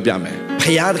ကျွန်တော်ပြောပြမယ်ဖ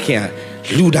ယားသခင်က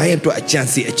လူတိုင်းအတွက်အကြံ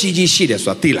စီအကြီးကြီးရှိတယ်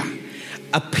ဆိုတာသိလား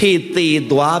အဖေသေး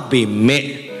သွားပေမဲ့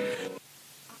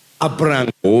အဗြဟံ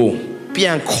ကိုပြ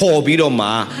န်ခေါ်ပြီးတော့မှ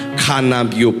ခါနန်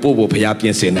ပြည်ပို့ဖို့ဖယားပြ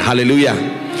င်ဆင်တယ်ဟာလေလုယာ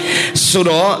ဆို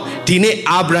တော့ဒီနေ့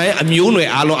အာဗြဟံရဲ့အမျိုးအနွယ်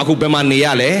အားလုံးအခုဘယ်မှာနေရ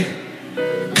လဲ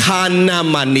ခါနာန်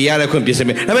မှာနေရတဲ့ခွင့်ပြင်ဆင်မ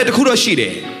ယ်ဒါပေမဲ့တခုတော့ရှိတ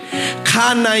ယ်ခါ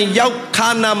နာ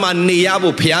န်မှာနေရ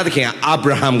ဖို့ဘုရားသခင်ကအာ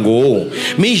ဗြဟံကို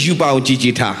မင်းယူပါအောင်ကြ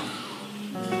ည်ထား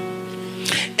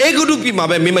အေဂုတုပြည်မှာ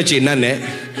ပဲမင်းမကျေနပ်နဲ့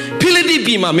ဖိလိတိပြည်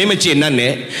Pima Mimichin,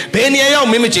 Penia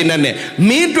Mimichin,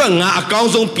 Midra, a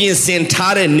council pin sent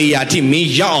Tare Niati, me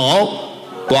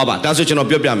yaw, Guava, that's what you know,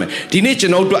 Biame. Didn't you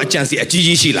know to a chance at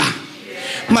Gigi Shila?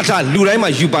 Mata,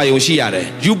 Lurema, Yubayo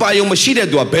Shiare, Yubayo Mashida,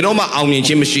 do a Benoma Auni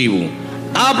Chimishibu.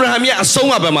 Abraham ya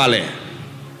Songa Bamale.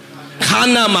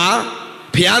 Kanama.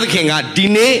 Piad Kinga,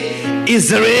 Dine,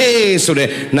 Israel, so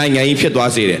the Nanga if you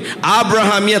was it.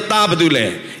 Abraham ya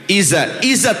Tabadule,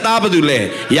 Isa Tabadule,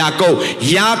 Yako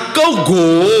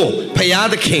go,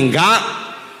 Piad Kinga,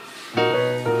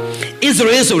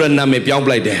 Israel, so the name Piao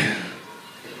Blade.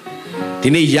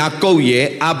 Dine Yako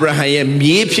ye, Abraham ye,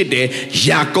 Miepide,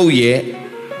 Yako ye.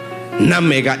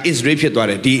 Namega Israel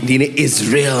Pietware, Dine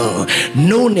Israel,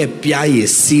 no ne piaye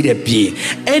si de pie.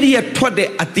 Edia twade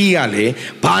atiale,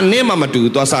 Panema Matu,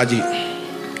 Dosaji,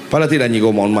 Palatida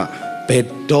Nigo Monma,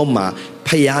 Pedoma,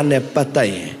 Payane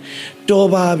Pataye,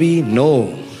 Dobabi,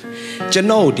 no.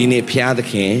 Jano Dine Pia the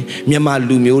King, Miama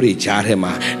Lumuri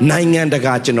Jarema,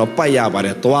 Nangandaga Jano Paya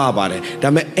Bare, Toa Bare,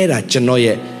 Dame Era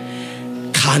Janoye,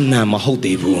 Kana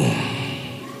Mahotebu,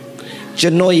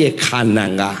 Janoye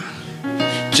Kananga.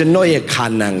 Janoye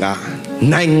Kananga,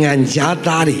 Nangan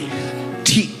Yadari,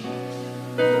 T.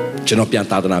 Janopian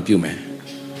Tadana Pume.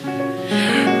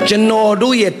 Jano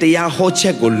do ye te ya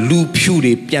hocheko lu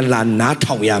puri pianla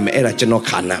natawam era Jano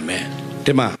Kaname.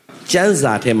 Tema,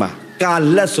 Janza Tema,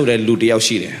 Galasure Ludia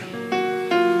Shire.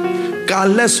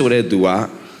 Galasure Dua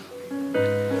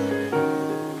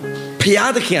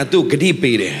Piadakia do Gadi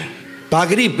Pede,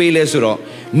 Bagadi Pelesuro,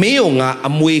 Meonga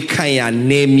Amwe Kaya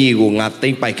Nemigo, not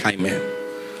think by Kaime.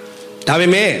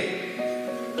 Tabime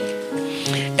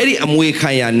Eri amwe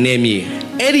kaya nemi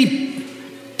Eri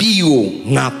piyo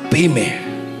nga peme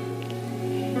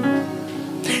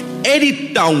Eri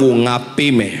tango nga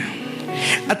peme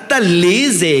Ata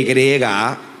leze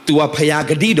grega Tua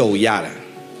payagadido yara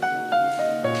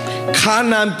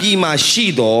Kanam pima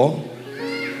shido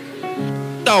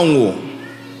Tango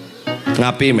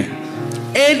nga peme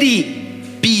Eri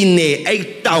pine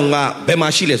Ay tanga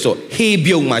Bema shile so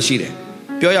Hebyo mashile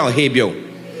Pyo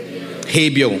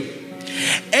Hebyo.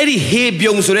 Eddie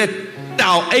Hebyo so that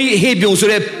down a Hebyo so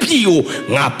that Pio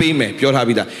Napime, Pure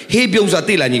Habita. Hebyo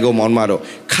Zatila Nigo Monmaro.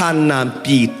 Canam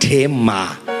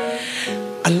Pitema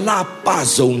Alapa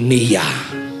Zonia.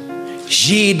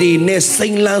 Jede ne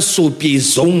Saint so Pi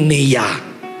Zonia.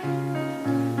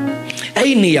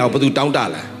 A Nia, but do down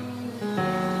dollar.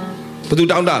 But do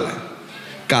down dollar.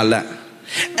 Gala.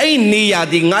 A Nia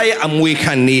the Naya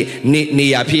Amwekan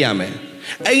Nia Piame.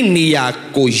 A Nia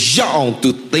go young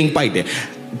to think by the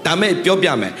Dame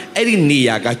Piobiame, Eddie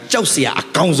Nia got Josia a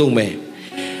council me.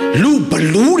 Lu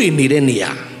Baluri Nidenia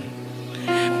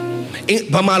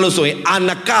Pamalo so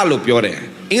Anacalo Piore,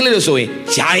 English so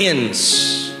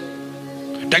giants.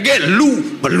 To get Lu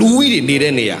Baluri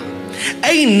Nidenia.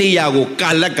 A Nia go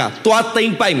Kalaka, to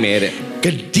think by mere.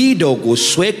 Gadido go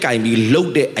sweka and be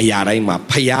loaded a yarima,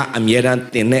 Paya,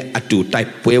 Amieran, Tene, a two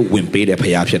type where wimpy the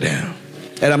Payapia there.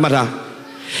 Eramata.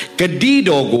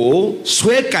 Gadido go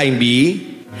sweka and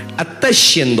be a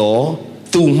tashendo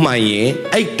to my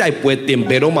a type where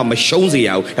Timberoma Mashonzi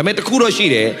out. I met the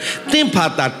Kuroshide,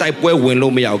 Timpata type where win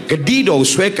low me out. Gadido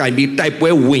sweka and be type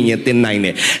where win it in 9.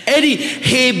 Eddie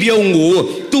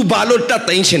Hebiongo to Balota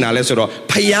tensional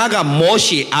Payaga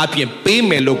Moshi Appian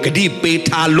Paymelo Gadi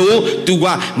Petalo to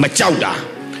Machauda.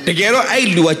 Together I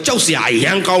do a Chelsea, I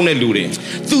young count a lure.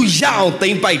 To Yao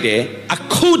think by there, a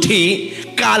cootie.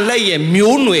 Kalaye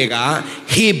Munwega,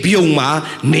 Hebioma,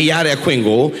 Neare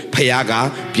Quingo, Payaga,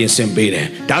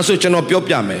 Piensembere. That's what General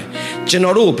Piopiame.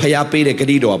 General Payape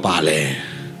Gadido Bale.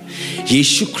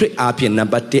 Yeshu cre appian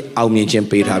nabate Almijan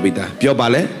paid habita.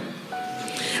 Piobale?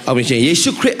 Almijan,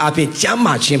 Yeshu cre appian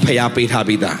Jama chin Payape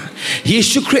habita.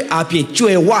 Yeshu cre appian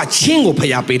Juewa Chingo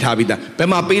Payape habita.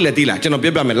 Bema Bela Dila, General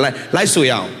Piobame, like so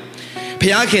young.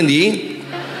 Payakendi,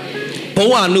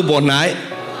 Poa Nubonai.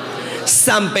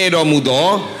 Sampedo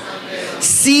mudo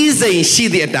season she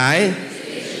the die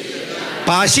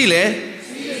Pashile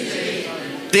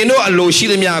Teno aloshi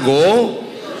the miago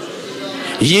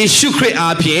Yeshu cre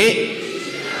apie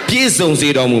Piezon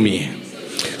zido mumi.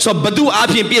 So Badu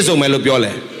apie Piezon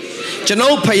melobiole.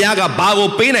 Jano Payaga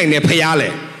Bago Pena in a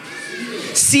Payale.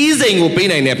 Season will be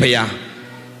in a Paya.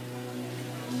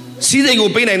 Season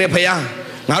will be in a Paya.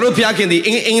 My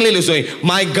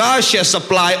God shall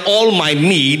supply all my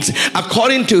needs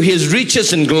according to his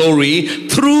riches and glory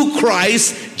through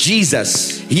Christ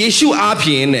Jesus. Yeshu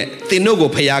apien tinogo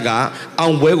payaga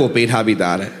anwego pay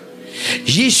habitare.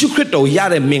 Yeshu Christo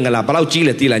yare mingala balau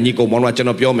chile tila niko monwa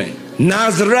chanopiome.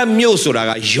 Nazra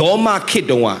miosuraga yoma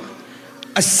kidonwa.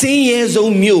 A 10 years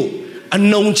old mule, a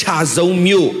non chazo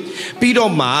mule.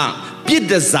 Pidoma. ပြစ်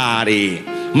ဒဇာတွေ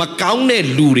မကောင်းတဲ့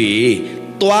လူတွေ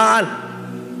တွား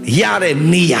ရတဲ့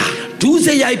နေရာဒုစ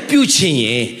ရိုက်ပြုတ်ချင်ရ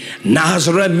င်နာဇ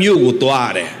ရက်မြို့ကိုတွား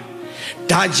ရတယ်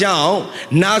ဒါကြောင့်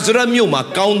နာဇရက်မြို့မှာ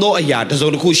ကောင်းသောအရာတစ်စုံ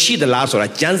တစ်ခုရှိသလားဆိုတာ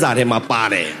ကျမ်းစာထဲမှာပါ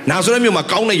တယ်နာဇရက်မြို့မှာ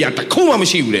ကောင်းတဲ့အရာတစ်ခုမှမ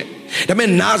ရှိဘူးတဲ့ဒါပေမဲ့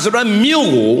နာဇရက်မြို့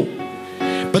ကို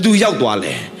ဘယ်သူရောက်သွား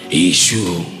လဲယေရှု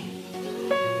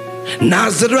နာ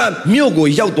ဇရက်မြို့ကို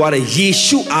ရောက်သွားတဲ့ယေ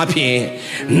ရှုအားဖြင့်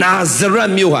နာဇရက်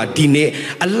မြို့ဟာဒီနေ့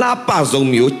အလားပဆုံး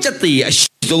မြို့စက်တည်းအရှိ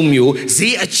ဆုံးမြို့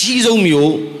ဈေးအကြီးဆုံး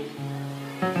မြို့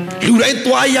လူတိုင်း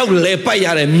သွားရောက်လဲပတ်ရ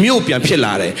တဲ့မြို့ပြန်ဖြစ်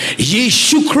လာတယ်ယေ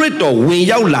ရှုခရစ်တော်ဝင်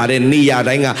ရောက်လာတဲ့နေရာ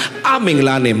တိုင်းကအမင်္ဂ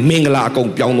လာနဲ့မင်္ဂလာအကုန်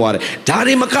ပြောင်းသွားတယ်ဒါ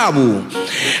တွေမကဘူး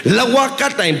လက်ဝါးက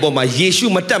တ်တိုင်ပေါ်မှာယေရှု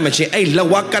မတက်မချင်းအဲ့လက်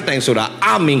ဝါးကတ်တိုင်ဆိုတာ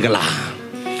အမင်္ဂလာ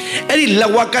အဲ့ဒီလ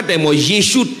က်ဝါးကတ်တိုင်ပေါ်ယေ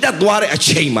ရှုတက်သွားတဲ့အ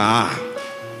ချိန်မှာ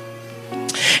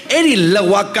အဲ့ဒီလက်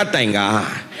ဝါးကတ်တိုင်က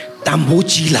တန်ဖိုး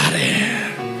ကြီးလာတယ်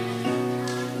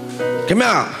ခင်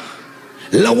ဗျာ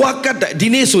လက်ဝါးကတ်တိုင်ဒီ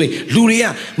နေ့ဆိုရင်လူတွေက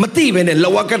မသိဘဲနဲ့လ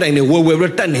က်ဝါးကတ်တိုင်တွေဝယ်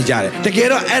ပြီးတက်နေကြတယ်တကယ်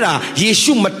တော့အဲ့ဒါယေ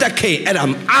ရှုမတက်ခင်အဲ့ဒါ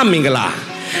အမင်္ဂလာ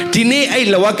ဒီနေ့အဲ့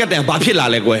လက်ဝါးကတ်တိုင်ဘာဖြစ်လာ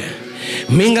လဲကွယ်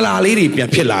မင်္ဂလာလေးတွေပြန်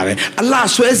ဖြစ်လာတယ်အလှ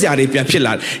ဆွဲစရာတွေပြန်ဖြစ်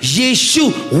လာတယ်ယေရှု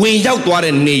ဝင်ရောက်သွား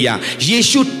တဲ့နေရာယေ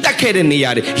ရှုတက်ခဲ့တဲ့နေရာ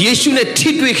တွေယေရှုနဲ့ထိ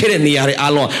တွေ့ခဲ့တဲ့နေရာတွေ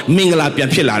အားလုံးမင်္ဂလာပြန်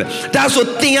ဖြစ်လာတယ်ဒါဆို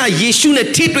သင်ကယေရှုနဲ့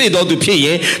ထိတွေ့တော်သူဖြစ်ရ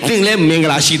င်သင်လည်းမင်္ဂ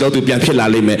လာရှိတော်သူပြန်ဖြစ်လာ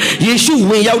လိမ့်မယ်ယေရှု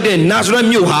ဝင်ရောက်တဲ့နာဇရက်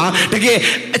မြို့ဟာတကယ်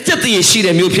အကျက်တည်းရှိ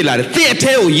တဲ့မြို့ဖြစ်လာတယ်သင်အ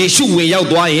ထဲကိုယေရှုဝင်ရောက်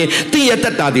သွားရင်သင်ရဲ့တ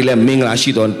တ်တာတွေလည်းမင်္ဂလာရှိ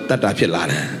တော်တတ်တာဖြစ်လာ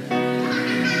တယ်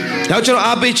နောက်ကျွန်တော်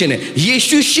အားပေးခြင်းနဲ့ယေ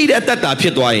ရှုရှိတဲ့တတ်တာဖြ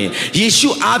စ်သွားရင်ယေရှု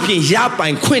အားဖြင့်ရပို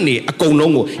င်ခွင့်နေအကုန်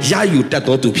လုံးကိုရယူတတ်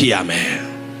တော်သူဖြစ်ရမယ်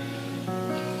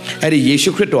အဲ့ဒီယေရှု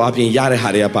ခရစ်တော်အားဖြင့်ရတဲ့ဟာ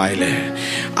တွေကပါလေ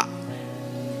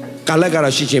ကာလက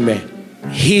တော့ရှိခြင်းပဲ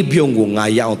ဟေးပြုံကိုငါ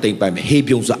ရအောင်သိမ့်ပိုင်မယ်ဟေး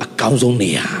ပြုံဆိုတာအကောင်းဆုံးနေ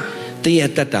ရာတင်း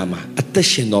ရဲ့တတ်တာမှာအသက်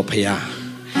ရှင်တော်ဖရာ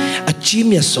အကြီး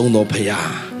မြတ်ဆုံးတော်ဖရာ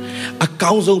အ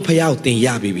ကောင်းဆုံးဖရာကိုသင်ရ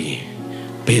ပြီ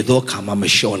ဘယ်တော့ခါမှမ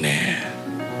လျှော့နဲ့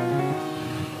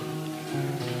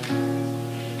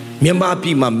မြန်မာပြ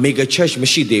ည်မှာ mega church မ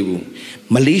ရှိသေးဘူး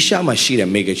မလေးရှားမှာရှိတယ်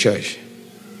mega church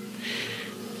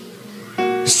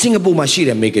စင်ကာပူမှာရှိတ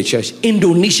ယ် mega church အင်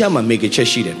ဒိုနီးရှားမှာ mega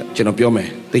church ရှိတယ်ကျွန်တော်ပြောမယ်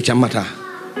သိချမှတ်ထား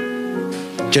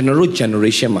ကျွန်တော်တို့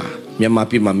generation မှာမြန်မာ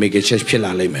ပြည်မှာ mega church ဖြစ်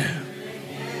လာလိမ့်မယ်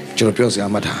ကျွန်တော်ပြောစ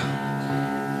ကားမှတ်ထား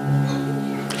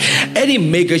အဲ့ဒီ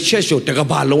mega church ကိုတက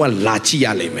ဘာလုံးကလာကြည့်ရ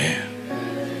လိမ့်မယ်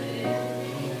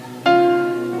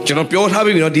ကျွန်တော်ပြောထား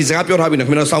ပြီနော်ဒီစကားပြောထားပြီနော်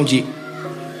ခင်ဗျားတို့စောင့်ကြည့်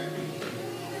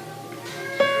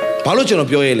ဘာလို့ကျွန်တော်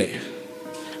ပြောရဲလဲ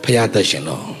ဖခင်သက်ရှင်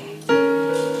တော့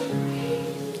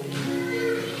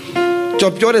ကျွ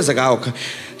န်တော်ပြောတဲ့စကားကို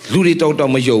လူတွေတော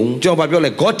င်မယုံကျွန်တော်ဘာပြောလဲ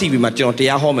God TV မှာကျွန်တော်တ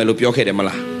ရားဟောမယ်လို့ပြောခဲ့တယ်မ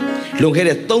လားလွန်ခဲ့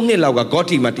တဲ့3နှစ်လောက်က God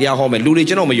TV မှာတရားဟောမယ်လူတွေ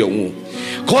ကျွန်တော်မယုံဘူး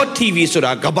God TV ဆို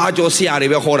တာကဘာကျော်ဆရာတွေ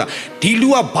ပဲဟောတာဒီလူ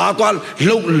ကဘာသွား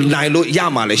လုံနိုင်လို့ရ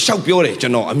မှာလဲရှောက်ပြောတယ်ကျွ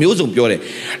န်တော်အမျိုးစုံပြောတယ်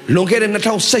လွန်ခဲ့တဲ့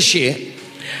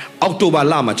2018အောက်တိုဘာ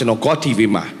လမှာကျွန်တော် God TV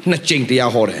မှာ2ကြိမ်တ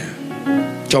ရားဟောတယ်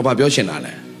ကျွန်တော်ဘာပြောချင်တာ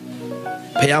လဲ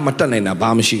ဖះမတက်နိုင်တာဘာ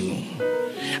မှမရှိဘူး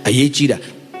အရေးကြီးတာ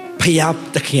ဖះ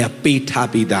သခင်ကပေးထား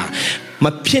ပြီးသားမ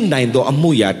ဖြစ်နိုင်တော့အမှု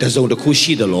ရာတစုံတစ်ခု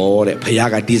ရှိတယ်လို့တဲ့ဖះ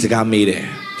ကဒီစကားမေးတယ်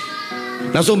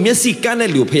နောက်ဆုံးမျက်စိကန်း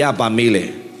တဲ့လူဖះပါမေးလေ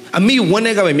အမိဝန်း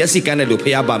ထဲကပဲမျက်စိကန်းတဲ့လူ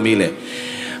ဖះပါမေးလေ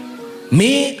မ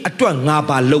င်းအတွက်ငါ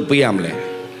ဘာလုပ်ပေးရမလဲ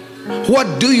What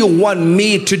do you want me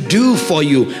to do for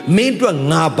you မင်းအတွက်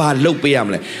ငါဘာလုပ်ပေးရမ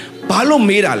လဲဘာလို့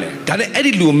မေးတာလဲဒါနဲ့အဲ့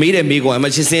ဒီလူမေးတဲ့မေးကွာမ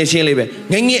ချင်းရှင်းလေးပဲ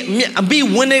ငငယ်အမိ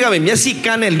ဝန်းထဲကပဲမျက်စိက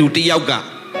န်းတဲ့လူတယောက်က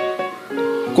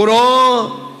ကိုရော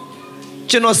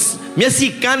ကျွန်တော်မျက်စိ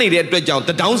ကန်းနေတဲ့အတွက်ကြောင့်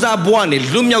တဒေါင်းစားဘွားနေ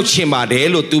လွတ်မြောက်ချင်ပါတယ်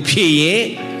လို့သူဖြေရင်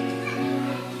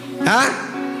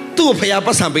သူ့ကိုဖျားပ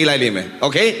တ်စံပေးလိုက်လိမ့်မယ်โอ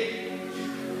เค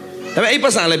ဒါပေမဲ့အဲ့ပ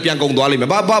တ်စံလည်းပြန်ကုန်သွားလိမ့်မယ်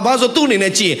ဘာဆိုသူ့အနေ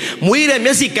နဲ့ကြည့်ရင်မွေးတဲ့မျ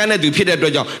က်စိကန်းတဲ့သူဖြစ်တဲ့အတွ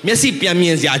က်ကြောင့်မျက်စိပြန်မြ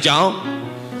င်စရာအကြောင်း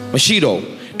မရှိတော့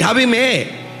ဒါပေမဲ့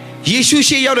ယေရှု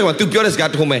ရှေ့ရောက်တယ်မှာသူပြောတဲ့စကား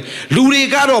တစ်ခုမဲ့လူတွေ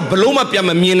ကတော့ဘလို့မှပြန်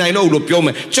မမြင်နိုင်တော့ဘူးလို့ပြောမ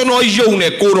ယ်ကျွန်တော်ယုံတ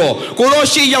ယ်ကိုတော့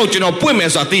ရှေ့ရောက်ကျွန်တော်ပွင့်မ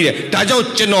ယ်ဆိုတာသိတယ်ဒါကြောင့်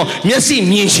ကျွန်တော်မျက်စိ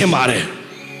မြင်ရှင်းပါတယ်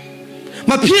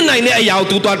မဖြစ်နိုင်တဲ့အရာကို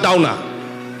သူသွားတောင်းတာ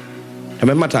ဒါ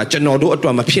ပေမဲ့မှတ်ထားကျွန်တော်တို့အတွ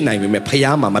က်မဖြစ်နိုင်ပေမဲ့ဖ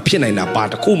ယားမှာမဖြစ်နိုင်တာဘာ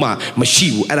တစ်ခုမှမရှိ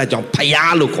ဘူးအဲ့ဒါကြောင့်ဖ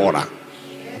ယားလို့ခေါ်တာ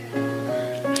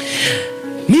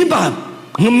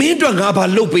မင်းတို့ငါဘာ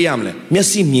လုပ်ပေးရမလဲမျက်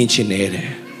စိမြင်ခြင်းနဲ့တဲ့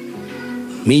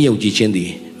မင်းယုံကြည်ခြင်းသ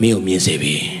ည်မင်းကိုမြင်စေ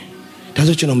ပြီဒါ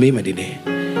ဆိုကျွန်တော်မေးမယ်ဒီနေ့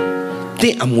တ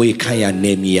င့်အမွေခံရ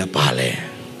နေမီရပါလဲ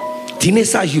ဒီနေ့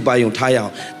စယူပါယုံထားရအော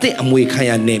င်တင့်အမွေခံ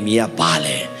ရနေမီရပါ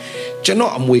လဲကျွန်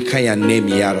တော်အမွေခံရနေ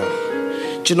မီရတော့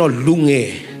ကျွန်တော်လူငယ်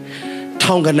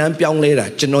ထောင်ကနန်းပြောင်းလဲတာ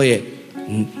ကျွန်တော်ရဲ့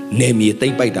နေမီသိ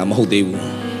မ့်ပိုက်တာမဟုတ်သေးဘူး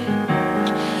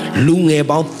လူငယ်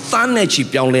ပေါင်းသန်းနဲ့ချီ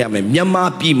ပြောင်းလဲရမယ်မြန်မာ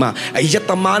ပြည်မှာအယက်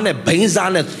သမားနဲ့ဘိန်း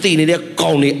စားနဲ့တည်နေတဲ့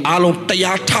ကောင်တွေအားလုံးတ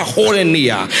ရားထဟောတဲ့နေ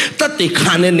ရာတတ်တည်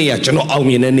ခံတဲ့နေရာကျွန်တော်အောင်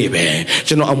မြင်တဲ့နေပဲ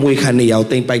ကျွန်တော်အမွေခံနေရာကို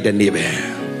သိမ့်ပိုက်တဲ့နေပဲ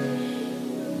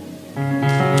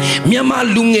မြန်မာ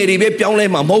လူငယ်တွေပဲပြောင်းလဲ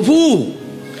မှာမဟုတ်ဘူး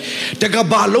တက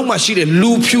ဘာလုံးမှာရှိတဲ့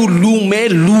လူဖြူလူမဲ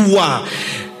လူဝါ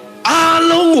အား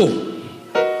လုံးကို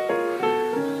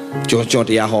ကြောတ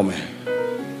ရားဟောမယ်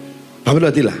ဘာဖြစ်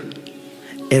လို့သိလား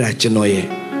အဲ့ဒါကျွန်တော်ရဲ့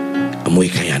အမွေ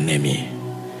ခံရနေမြင်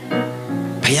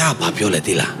ဖះဘာပြောလဲ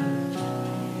သိလား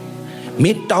မ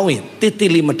င်းတောင်းရင်တစ်တ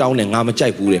စ်လေးမတောင်းနဲ့ငါမကြို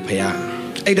က်ဘူးတဲ့ဖះ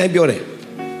အဲ့တိုင်းပြောတယ်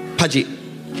ဖတ်ကြည့်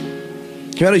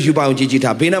ခင်ဗျားတို့ယူပါအောင်ကြည်ကြည်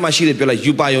ထားဘေးနားမှာရှိတယ်ပြောလိုက်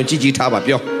ယူပါအောင်ကြည်ကြည်ထားပါ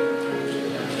ပြော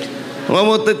မ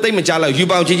တိတ်မကြလားယူ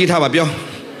ပါအောင်ကြည်ကြည်ထားပါပြော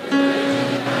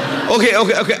โอเค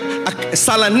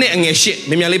ဆာလန်နဲ့အငယ်ရှစ်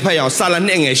မြင်မြန်လေးဖတ်ရအောင်ဆာလန်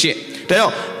နဲ့အငယ်ရှစ်ဒါကြော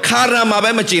င့်ခါရမှာပဲ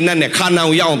မကျေနပ်နဲ့ခါနာ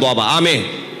ကိုရောက်အောင်သွားပါအာမင်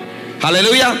ဟာလေ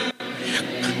လုယာ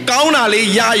ကောင်းတာလေး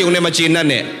ရယုံနဲ့မကျေနပ်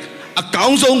နဲ့အကော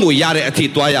င်းဆုံးကိုရတဲ့အထိ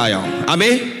သွားရအောင်အာမ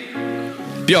င်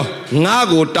ပြောငါ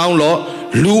ကိုတောင်းလို့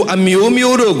လူအမျိုး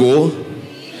မျိုးတို့ကို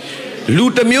လူ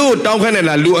တစ်မျိုးတောင်းခန့်နေ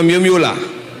လားလူအမျိုးမျိုးလား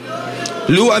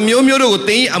လူအမျိုးမျိုးတို့ကို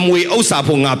တင်းအမွေဥစ္စာ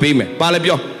ဖို့ငါပေးမယ်ပါလေ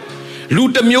ပြောလူ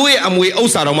တစ်မျိုးရဲ့အမွေဥ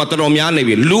စ္စာတော့မှတော်တော်များနေ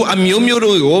ပြီလူအမျိုးမျိုး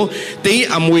တို့ကိုတင်း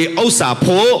အမွေဥစ္စာ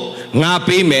ဖို့ငါ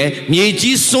ပေးမယ်မြေ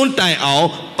ကြီးစွန်းတိုင်အောင်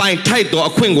ပိုင်ထိုက်တော့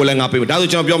အခွင့်ကိုလည်းငါပေးမယ်ဒါဆို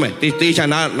ကျွန်တော်ပြောမယ်တေးချာ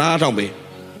နားထောင်ပေး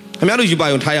ခင်ဗျားတို့ယူပါ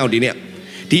ရုံထားရအောင်ဒီနေ့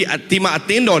ဒီမှာအ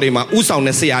တင်းတော်တွေမှာဥဆောင်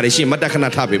တဲ့ဆရာတွေရှိမတ်တခဏ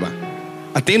ထားပေးပါ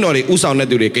အတင်းတော်တွေဥဆောင်တဲ့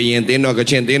သူတွေကရင်တင်းတော်က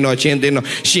ချင်းတင်းတော်ချင်းတင်းတော်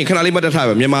ရှင်ခဏလေးမတ်တထား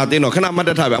ပါမြန်မာတင်းတော်ခဏမတ်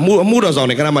တထားပါအမှုတော်ဆောင်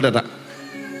တွေခဏမတ်တထား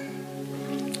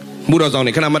မှုတော်ဆောင်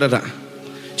တွေခဏမတ်တထား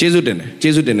ကျေးဇူးတင်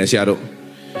တယ်ဆရာတို့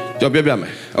ကြော်ပြပြမ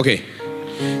ယ်โอเค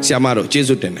ဆရာမတို့ကျေး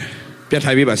ဇူးတင်တယ်ပြတ်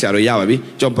ထိုင်ပေးပါဆရာတို့ရပါပြီ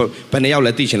ကြော်ဘယ်နှစ်ယောက်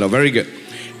လဲသိချင်လို့ very good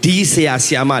ဒီဆ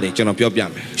ရာမတွေကျွန်တော်ပြောပြ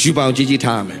မယ်ယူပါအောင်ကြီး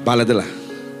ထားရမယ်ဘာလဲသလား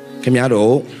ခင်ဗျား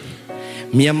တို့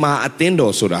မြန်မာအသင်း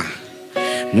တော်ဆိုတာ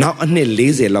နောက်အနှစ်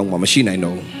40လောက်မှမရှိနိုင်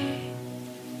တော့ဘူး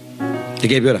တ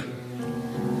ကယ်ပြောတာ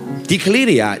ဒီကလေး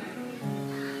တွေ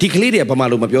ကဘာမှ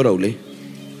လို့မပြောတော့ဘူးလေ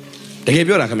တကယ်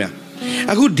ပြောတာခင်ဗျာ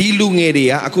အခုဒီလူငယ်တွေ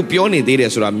ကအခုပြောနေသေးတယ်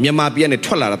ဆိုတာမြန်မာပြည်ကနေ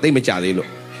ထွက်လာတာသိမကြသေးလို့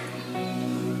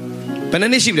ဘယ်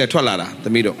နှစ်ရှိပြီလဲထွက်လာတာသ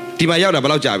မီးတို့ဒီမှာရောက်တာဘယ်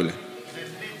လောက်ကြာပြီလဲ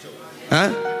ဟ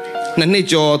မ်2နှစ်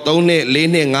ကျော်3နှစ်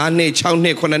4နှစ်5နှစ်6နှ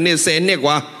စ်9နှစ်10နှစ်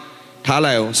ကွာထား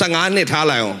လိုက်အောင်15နှစ်ထား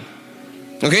လိုက်အောင်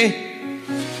โอเค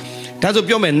ဒါဆို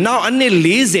ပြောမယ်နောက်အနှစ်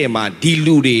40မှာဒီ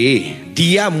လူတွေဒီ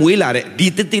ကမွေးလာတဲ့ဒီ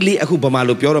တိတိလေးအခုဗမာ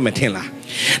လိုပြောတော့မယ်ထင်လား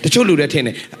တချို့လူတွေထင်တ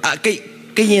ယ်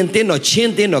ကရင်တင်းတော့ချ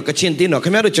င်းတင်းတော့ကချင်တင်းတော့ခ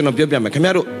င်ဗျားတို့ကျွန်တော်ပြောပြမယ်ခင်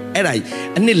ဗျားတို့အဲ့ဒါ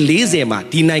အနှစ်40မှာ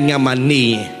ဒီနိုင်ငံမှာနေ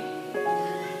ရင်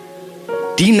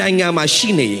ဒီနိုင်ငံမှာရှိ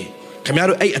နေရင်ခင်ဗျား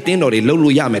တို့အဲ့အတင်းတော်တွေလှုပ်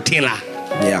လို့ရမယ်ထင်လား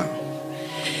မရ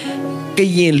က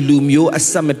ရင်လူမျိုးအ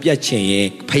ဆက်မပြတ်ချင်ရင်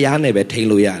ဖျားနဲ့ပဲထိန်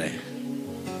လို့ရတယ်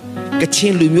ကချ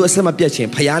င်လူမျိုးအဆက်မပြတ်ချင်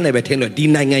ဖျားနဲ့ပဲထိန်လို့ဒီ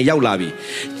နိုင်ငံရောက်လာပြီ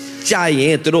ကြာရ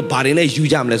င်သူတို့ဘာတွေနဲ့ယူ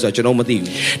ကြမလဲဆိုတော့ကျွန်တော်မသိဘူး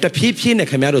တဖြည်းဖြည်းနဲ့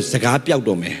ခင်ဗျားတို့စကားပြောက်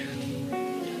တော့မယ်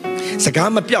စကား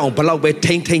မပြောက်အောင်ဘလောက်ပဲ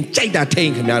ထိန်ကြိုက်တာထိန်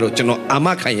ခင်ဗျားတို့ကျွန်တော်အာမ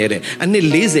ခံရတဲ့အနှစ်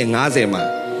40 50မှာ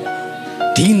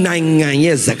ဒီနိုင်ငံ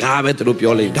ရဲ့စကားပဲသူတို့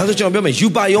ပြောလိမ့်ဒါဆိုကျွန်တော်ပြောမယ်ယူ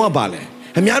ပါယောကပါလဲ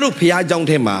ခင်ဗျားတို့ဖျားเจ้า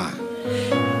ထဲမှာ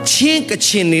ချင်းကချ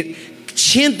င်နေချ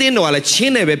င်းတင်းတော့လည်းချ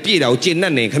င်းနဲ့ပဲပြည့်တာကိုကျင့်တ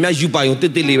တ်နေခင်ဗျားယူပါယောတ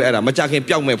စ်လေးပဲအဲ့ဒါမကြခင်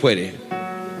ပြောက်မဲ့ဖွဲ့တယ်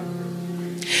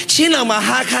ချင်းတော်မှာ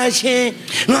ဟာခါချင်း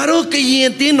ငါတို့ကရင်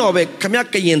တင်းတော်ပဲခင်ဗျား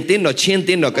ကရင်တင်းတော်ချင်းတ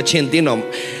င်းတော်ကချင်တင်းတော်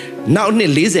နောက်နှ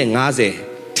စ်40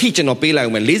 50ထိကျွန်တော်ပေးလိုက်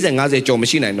အောင်မယ်40 50ကျော်မ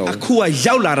ရှိနိုင်တော့ဘူးအခုက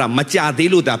ရောက်လာတာမကြသေး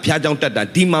လို့ဒါဖျားကြောင်တက်တာ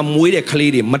ဒီမှာမွေးတဲ့က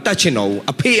လေးတွေမတက်ချင်တော့ဘူး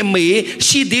အဖေအမေ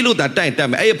ရှိသေးလို့ဒါတက်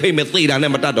မယ်အဲ့အဖေမေသေတာ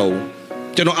နဲ့မတက်တော့ဘူး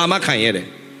ကျွန်တော်အာမခံရတယ်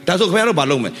ဒါဆိုခင်ဗျားတို့ဘာ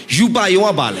လုပ်မလဲယူပါယောက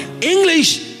ဘာလဲ English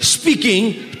speaking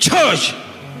church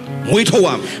မွေးထုတ်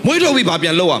ပြီးဘာပြ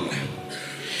န်လုပ်ရမလဲ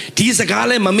ဒီစကား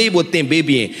လဲမမေ့ဖို့သင်ပေး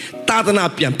ပြီးသာသနာ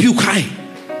ပြန်ပြုခိုင်း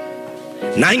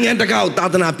နိုင်ငံတကာကိုသာ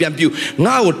သနာပြန်ပြု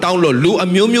ငါ့ကိုတောင်းလို့လူအ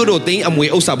မျိုးမျိုးတို့သိမ်းအမွေ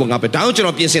ဥစ္စာဖို့ငါပဲဒါကြောင့်ကျွန်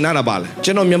တော်ပြင်ဆင်ထားတာပါလဲ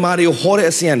ကျွန်တော်မြန်မာတွေကိုဟောတဲ့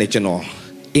အဆင့်ကနေကျွန်တော်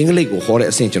အင်္ဂလိပ်ကိုဟောတဲ့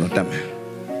အဆင့်ကျွန်တော်တက်မယ်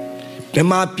မြန်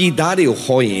မာပြည်သားတွေကို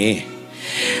ဟောရင်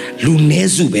လူန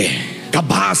ည်းစုပဲက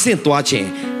ဘာအဆင့်သွားခြင်း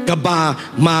ကဘာ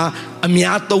မှာအ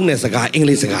များသုံးတဲ့စကားအင်္ဂ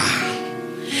လိပ်စကား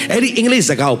အဲ့ဒီအင်္ဂလိပ်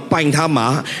စကားကိုပိုင်ထားမှာ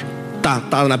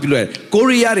သာသနာပြုလို့ကို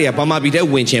ရီးယားတွေကဗမာပြည်ထဲ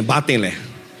ဝင်ခြင်းဘာတင်လဲ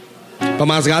ဗ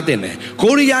မာစကားတင်တယ်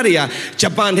ကိုရီးယားတွေကဂျ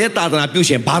ပန်ထဲသာသနာပြု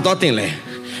ရှင်ဘာတော့တင်လဲ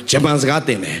ဂျပန်စကားတ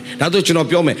င်တယ်ဒါဆိုကျွန်တော်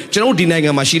ပြောမယ်ကျွန်တော်ဒီနိုင်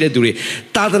ငံမှာရှိတဲ့သူတွေ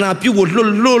သာသနာပြုဖို့လွ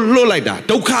တ်လိုက်တာ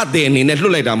ဒုက္ခသည်အနေနဲ့လွ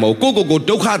တ်လိုက်တာမဟုတ်ကို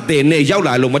ဒုက္ခသည်နဲ့ရောက်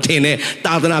လာလို့မထင်နဲ့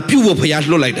သာသနာပြုဖို့ဖျား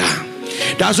လွတ်လိုက်တာ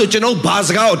ဒါဆိုကျွန်တော်ဘာစ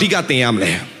ကားကိုအဓိကတင်ရမ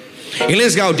လဲအင်္ဂလိ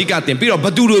ပ်စကားကိုအဓိကတင်ပြီးတော့ဘ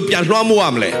သူတွေပြန်လွှမ်းမိုးရ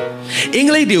မလဲအင်္ဂ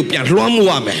လိပ်တွေကိုပြန်လွှမ်းမိုး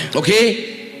ရမယ်โอเค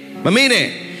မမေ့နဲ့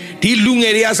ဒီလူင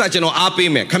ယ်တွေအစကျွန်တော်အား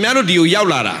ပေးမယ်ခင်ဗျားတို့ဒီကိုရောက်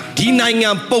လာတာဒီနိုင်ငံ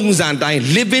ပုံစံတိုင်း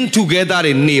living together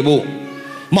တွေနေဖို့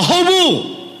မဟုတ်ဘူး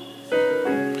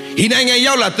ဒီနိုင်ငံ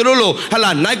ရောက်လာသူတို့လိုဟ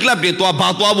လာ night club တွေသွား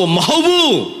ဖို့မဟုတ်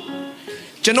ဘူး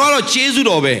ကျွန်တော်ကတော့ကျေးဇူး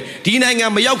တော်ပဲဒီနိုင်ငံ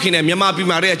မရောက်ခင်နဲ့မြန်မာပြည်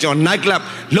မှာတည်းကကျွန်တော် night club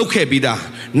လုပ်ခဲ့ပြီးသား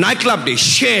night club တွေ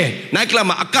share night club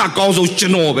မှာအကကောင်းဆုံးကျွ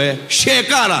န်တော်ပဲ share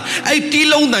ကတာအဲ့တီး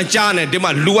လုံးတန်ကြားနေဒီ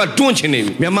မှာလူကတွန့်ချင်နေ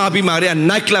ပြီမြန်မာပြည်မှာတည်းက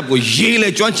night club ကိုရေးလဲ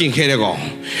ကျွမ်းကျင်ခဲ့တဲ့ကောင်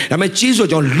ဒါပေမဲ့ကျေးဇူး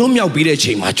ကျွန်တော်လွတ်မြောက်ပြီးတဲ့အ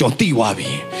ချိန်မှာကျွန်တော်သိသွားပြီ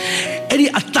အဲ့ဒီ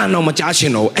အတန်တော့မကြားချ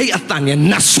င်တော့အဲ့အတန်နဲ့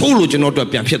နတ်ဆိုးလို့ကျွန်တော်တို့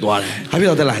ပြန်ဖြစ်သွားတယ်ဟာပြ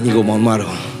တော့တက်လာညီကိုမောင်မ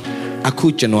တော်အခု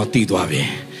ကျွန်တော်သိသွားပြီ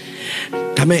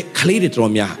ဒါပေမဲ့ကလေးတွေ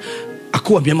တော်များအ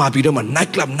ခုကမြန်မာပြည်တော့မှာ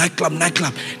night club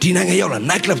ဒီနိုင်ငံရောက်လာ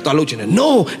night club သွားလို့ချင်တယ် no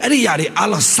အဲ့ဒီຢာတွေအား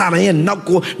လုံးစာရန်ရဲ့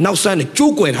နောက်ဆန်းနဲ့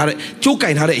ကျိုးကွယ်ထားတဲ့ကျိုးက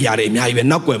င်ထားတဲ့အရာတွေအများကြီးပဲ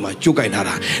နောက်ကွယ်မှာကျိုးကင်ထား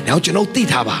တာဒါကျွန်တော်သိ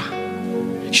ထားပါ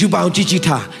ယူပါအောင်ကြည်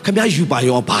ထားခင်ဗျားယူပါ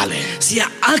ရောဘာလဲဆရာ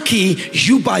အခီ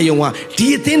ယူပါရောကဒီ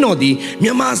အသင်းတော်ဒီမြ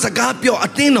န်မာစကားပြောအ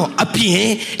သင်းတော်အပြင်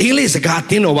အင်္ဂလိပ်စကားအ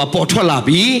သင်းတော်ပါပေါ်ထွက်လာ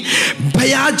ပြီဘု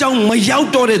ရားကျောင်းမရောက်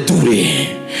တော့တဲ့သူတွေ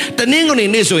တနင်္ဂနွေ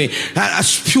နေ့ဆိုရင်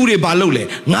ဖြူတွေဘာလုပ်လဲ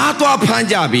ငါးသွားဖမ်း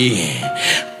ကြပြီ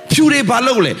ဖြူတွေဘာ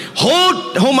လုပ်လဲ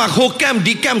ဟိုမှာကမ်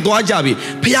ဒီကမ်သွားကြပြီ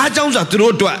ဘုရားကျောင်းဆိုတာသူ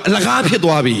တို့အတွက်အလကားဖြစ်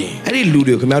သွားပြီအဲ့ဒီလူ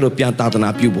တွေကိုခင်ဗျားတို့ပြန်သာသနာ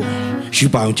ပြုဖို့ယူ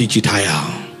ပါအောင်ကြည်ထားရအော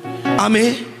င်အာမ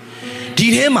င်ဒီ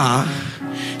ထဲမှာ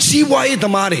စီးပွားရေးသ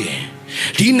မားတွေ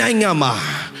ဒီနိုင်ငံမှာ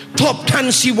top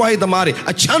 10စီးပွားရေးသမားတွေ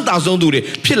အချမ်းသာဆုံးသူတွေ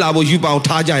ဖြစ်လာဖို့ယူပါအောင်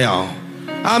ထားကြရအောင်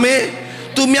အာမင်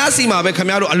သူများစီမှာပဲခင်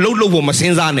ဗျားတို့အလုပ်လုပ်ဖို့မစ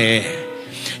င်စားနဲ့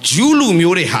ဂျူးလူ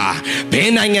မျိုးတွေဟာဘ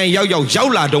ယ်နိုင်ငံရော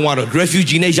က်လာတော့ကတော့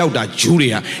refugee နဲ့ရောက်တာဂျူးတွေ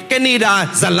ဟာကနေဒါ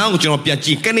ဇလန်ကိုကျွန်တော်ပြန်ကြ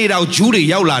ည့်ကနေဒါကိုဂျူးတွေ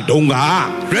ရောက်လာတော့က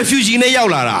refugee နဲ့ရော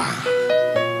က်လာတာ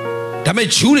ဒါပေမဲ့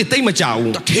ဂျူးတွေတိတ်မကြ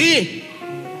ဘူးတထေး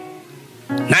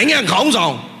နိုင်ငံခေါင်းဆော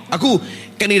င်အခု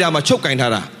ကနေဒါမှာချုပ်ကင်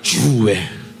ထားတာဂျူးပဲ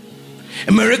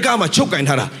အမေရိကမှာချုပ်ကင်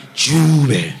ထားတာဂျူး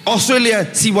ပဲဩစတြေးလျ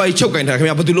စီးပွားရေးချုပ်ကင်ထားခင်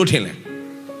ဗျာဘာလို့ထင်လဲ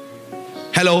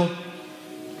ဟယ်လို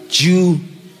ဂျူး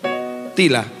တိ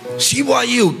လားစီးပွား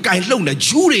ရေးကိုကင်လှုပ်နေ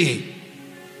ဂျူးတွေ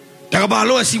ဒါကဘာ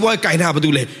လို့စီးပွားရေးကင်ထားဘာ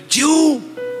လို့လဲဂျူး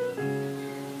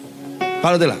ဘာ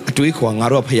လို့လဲအတွေးခေါ်ငါ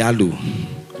တို့ကဖျား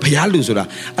လူဆိုတာ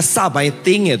အစပိုင်း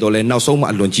သေးငယ်တော့လဲနောက်ဆုံးမှ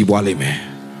အလွန်ကြီးပွားလိမ့်မယ်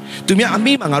သူများအ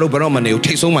မိမှာငါတို့ဘယ်တော့မှနေဘူး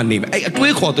ထိတ်ဆုံးမှနေမယ်အဲ့အ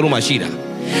တွေးခေါ်သူတို့မှရှိတာ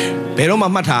ဘယ်တော့မှ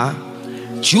မှတ်ထား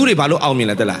ဂျူးတွေဘာလို့အောင်မြင်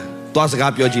လဲတဲ့လားသွားစ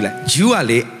ကားပြောကြည့်လိုက်ဂျူးက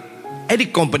လေအဲ့ဒီ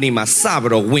company မှာစ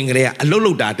ပြီးတော့ဝင်ကြတဲ့အလုပ်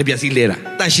လုပ်တာတပြက်စီလဲတာ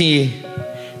တန်ရှင်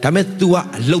ဒါပေမဲ့ तू က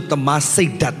အလုတ်သမားစိ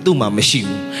တ်ဓာတ်သူ့မှာမရှိ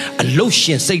ဘူးအလုတ်ရှ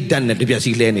င်စိတ်ဓာတ်နဲ့တပြက်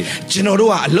စီလဲနေတာကျွန်တော်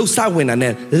တို့ကအလုတ်စဝင်တာ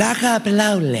နဲ့လာခဘယ်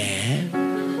လောက်လဲ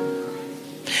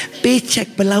ပေးချက်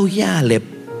ဘယ်လောက်ရလဲ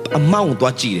အမောင်း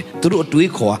သွားကြည့်တယ်သူတို့အ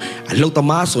တွေးခေါ်အလုတ်သ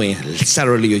မားဆိုရင်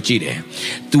salary ကိုကြည့်တယ်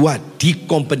तू ကဒီ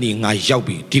company ငါရောက်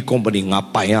ပြီဒီ company ငါ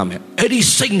ပိုင်ရမယ်အဲ့ဒီ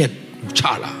စိတ်နဲ့ချ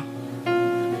လာ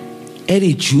အဲ့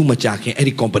ဒီဂျူးမကြခင်အဲ့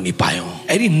ဒီ company ပိုင်ရော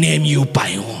အဲ့ဒီနေမျိုးပို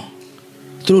င်ရော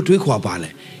သူတို့တွေးခေါ်ပါလေ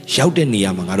ရောက်တဲ့နေရာ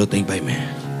မှာငါတို့သိမ့်ပိုက်မယ်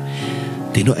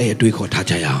ဒီတော့အဲ့အတွေးခေါ်ထား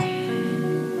ကြရအောင်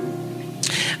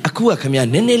အခုကခင်ဗျာ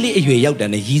နည်းနည်းလေးအရွယ်ရောက်တယ်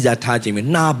နဲ့ရီးစားထားခြင်းပဲ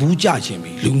နာဘူးကြခြင်းပဲ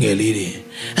လူငယ်လေးတွေ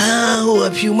ဟို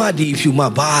အဖြူမဒီအဖြူမ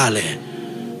ဘာလဲ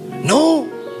no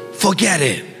forget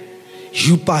it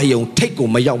ယူပါယုံထိတ်ကို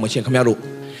မရောက်မချင်းခင်ဗျားတို့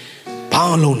ဘာ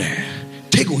လုံးလဲ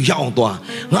ထိတ်ကိုရောက်အောင်သွား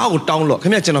ငါ့ကိုတောင်းလို့ခ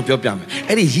င်ဗျာကျွန်တော်ပြောပြမယ်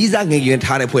အဲ့ဒီရီးစားငယ်ရင်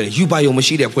ထားတဲ့ဖွဲ့တွေယူပါယုံမ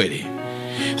ရှိတဲ့ဖွဲ့တွေ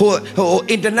ဟို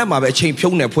အင်တာနက်မှာပဲအချိန်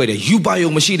ဖြုံးနေဖွဲ့တယ်ယူပါယုံ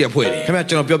မရှိတဲ့ဖွဲ့တယ်ခင်ဗျာ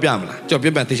ကျွန်တော်ပြောပြမလားကျွန်တော်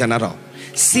ပြောပြသေချာနားထောင်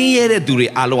စင်းရဲတဲ့သူတွေ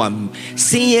အားလုံးက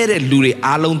စင်းရဲတဲ့လူတွေ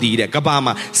အားလုံးတည်တဲ့ကဘာ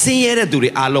မှာစင်းရဲတဲ့သူတွေ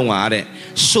အားလုံးကတဲ့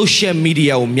social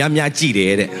media ကိုများကြည့်တ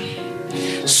ယ်တဲ့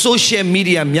social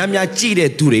media များကြည့်တဲ့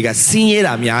သူတွေကစင်းရဲ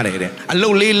တာများတယ်တဲ့အလု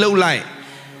ပ်လေးလုပ်လိုက်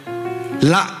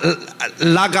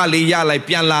လာကလေးရလိုက်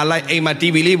ပြန်လာလိုက်အိမ်မှာ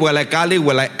TV လေးဝယ်လိုက်ကားလေးဝ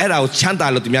ယ်လိုက်အဲ့ဒါကိုချမ်းသာ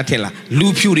လို့သူများထင်လားလူ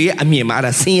ဖြူတွေရဲ့အမြင်မှာအဲ့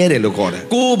ဒါဆင်းရဲတယ်လို့ခေါ်တယ်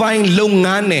ကိုယ်ပိုင်လုပ်င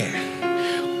န်းနဲ့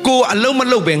ကိုယ်အလုံးမ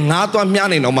လုပ်ပဲငါးသွားမြား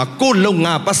နေတော့မှကိုယ်လုပ်င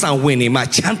န်းပတ်စံဝင်နေမှ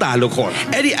ချမ်းသာလို့ခေါ်တယ်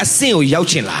အဲ့ဒီအဆင့်ကိုရောက်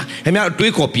ချင်လားခင်ဗျား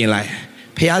တွေးခေါ်ပြင်လိုက်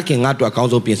ဖခင်ငါ့အတွက်အကော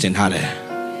င်းဆုံးပြင်ဆင်ထားတယ်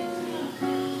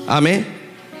အာမင်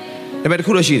ဒါပေမဲ့တ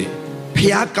ခုတော့ရှိတယ်ဖ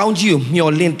ခင်ကောင်းကြီးကို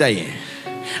မျှော်လင့်တတ်ရင်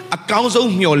အကောင်း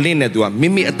ဆုံးမျှော်လင့်တဲ့သူကမိ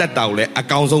မိအသက်တာကိုလည်းအ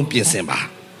ကောင်းဆုံးပြင်ဆင်ပါ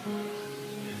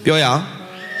ပြောရအောင်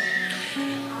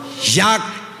ယာ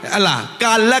အလား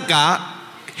ကာလက်က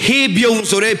ဟေးပြုံ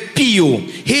ဆိုတဲ့ပြည်ကို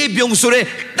ဟေးပြုံဆိုတဲ့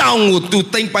တောင်ကိုသူ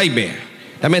သိမ့်ပိုက်မယ်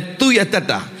ဒါပေမဲ့သူ့ရဲ့အသက်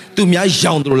တာသူများ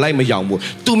ရောင်သူလိုက်မရောင်ဘူး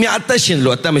သူများအသက်ရှင်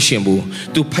လို့အသက်မရှင်ဘူး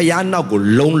သူဖယားနောက်ကို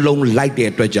လုံးလိုက်တဲ့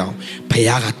အတွက်ကြောင့်ဖ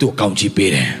ယားကသူ့အကောင်းကြီး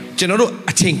ပေးတယ်ကျွန်တော်တို့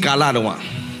အချိန်ကာလတုန်းက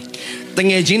တ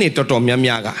ငယ်ချင်းတွေတော်တော်များ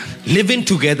များက living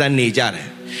together နေကြတယ်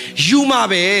ယူမှာ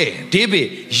ပဲဒေးဗစ်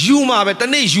ယူမှာပဲတ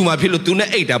နေ့ယူမှာဖြစ်လို့သူနဲ့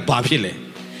အိတ်တာဘာဖြစ်လဲ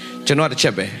ကျွန်တော်တစ်ချ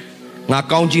က်ပဲငါ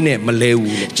ကောင်းကြီးနဲ့မလဲ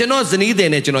ဘူးကျွန်တော်ဇနီးတဲ့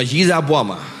နဲ့ကျွန်တော်ရီးစားဘွား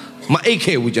မှာမအိတ်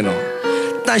ခဲ့ဘူးကျွန်တော်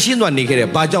တ ရှင်းသွားနေခဲ့တယ်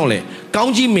ဘာကြောင့်လဲကော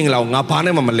င်းကြီးမင်္ဂလာငါဘာ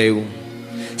နဲ့မှမလဲဘူး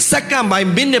စက္ကန့်ပိုင်း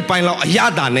မိနစ်ပိုင်းလောက်အရ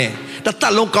သာနဲ့တသ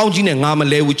က်လုံးကောင်းကြီးနဲ့ငါမ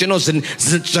လဲဘူးကျွန်တော်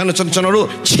တို့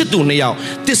ချစ်သူနှစ်ယောက်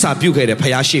တစ္ဆာပြုခဲ့တယ်ဖ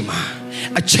ယားရှိမှာ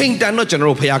အချိန်တန်တော့ကျွန်တော်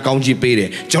တို့ဖယားကောင်းကြီးပေးတယ်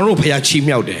ကျွန်တော်တို့ဖယားချီး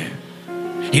မြှောက်တယ်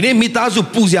ဒီနေ့မိသားစု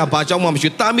ပူဇော်ဘာကြောင့်မှမရှိ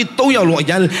တာမီ3ယောက်လုံးအ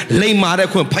ရန်လိမ်မာတဲ့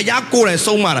ခွင့်ဖယားကိုယ်တိုင်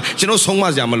ဆုံးမတာကျွန်တော်ဆုံးမ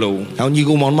စရာမလိုဘူး။အောင်ညီ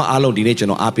ကောင်မောင်မအားလုံးဒီနေ့ကျွန်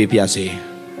တော်အားပေးပြစေ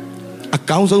။အ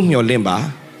ကောင်းဆုံးမျှော်လင့်ပါ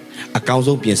အကောင်း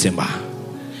ဆုံးပြင်ဆင်ပါ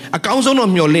အကောင်းဆုံး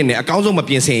တော့မျှော်လင့်နေအကောင်းဆုံးမ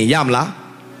ပြင်ဆင်ရင်ရမလား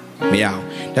မရအောင်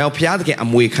။ဒါကြောင့်ဖယားသခင်အ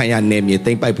မွေခံရနယ်မြေ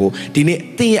သိမ့်ပိုက်ဖို့ဒီနေ့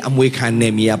တင်းရဲ့အမွေခံန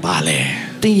ယ်မြေကပါလဲ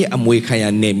တင်းရဲ့အမွေခံရ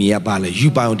နယ်မြေကပါလဲယူ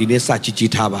ပါအောင်ဒီနေ့စကြည့်ကြ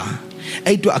ည့်ထားပါ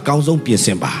အဲ့အတွက်အကောင်းဆုံးပြင်ဆ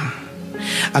င်ပါ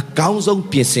အကောင်းဆုံး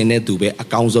ပြင်ဆင်တဲ့သူပဲအ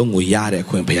ကောင်းဆုံးကိုရတဲ့အ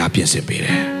ခွင့်ဘုရားပြင်ဆင်ပေးတ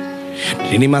ယ်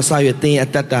ဒီနေ့မှာစရွက်တင်းရဲ့အ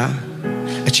တ္တ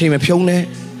အချိန်မဖြုံးနဲ့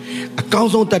အကော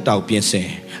င်းဆုံးတတ်တာကိုပြင်ဆင်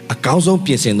အကောင်းဆုံး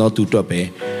ပြင်ဆင်တော့သူအတွက်ပဲ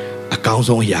အကောင်း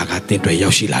ဆုံးအရာကတင်းတွေရော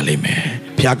က်ရှိလာလိမ့်မယ်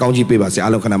ဘုရားကောင်းကြီးပေးပါစေ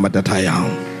အားလုံးခဏမှတ်တတ်ထားရအော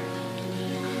င်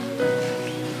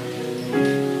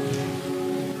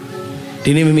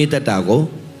ဒီနေ့မိမိတတ်တာကို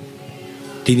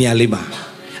ဒီနေရာလေးမှာ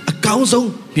အကောင်းဆုံး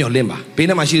မျှော်လင့်ပါဘေး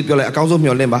နားမှာရှိပြောလိုက်အကောင်းဆုံး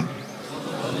မျှော်လင့်ပါ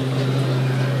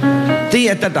တင်း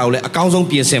ရဲ့တက်တာကိုလည်းအကောင်းဆုံး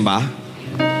ပြင်ဆင်ပါ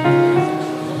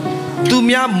သူ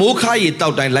များမိုးခါရီတော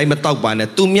က်တိုင်းလိုက်မတောက်ပါနဲ့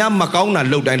သူများမကောင်းတာ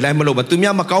လှုပ်တိုင်းလိုက်မလှုပ်ပါသူ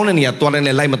များမကောင်းတဲ့နေရာသွားတိုင်းလ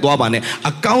ည်းလိုက်မသွားပါနဲ့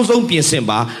အကောင်းဆုံးပြင်ဆင်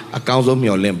ပါအကောင်းဆုံး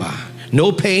မျှော်လင့်ပါ no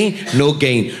pain no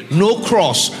gain no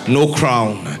cross no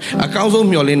crown အကောင်းဆုံး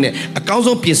မျှော်လင့်နဲ့အကောင်း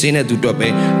ဆုံးပြင်ဆင်တဲ့သူတို့ပဲ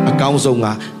အကောင်းဆုံးက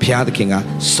ဘုရားသခင်က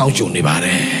စောင့်ကြိုနေပါတ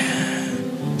ယ်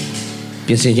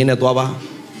ပြင်ဆင်ခြင်းနဲ့သွားပါ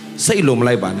စိတ်လိုမ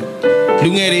လိုက်ပါနဲ့လူ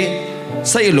ငယ်တွေ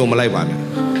စိတ်လိုမလိုက်ပါနဲ့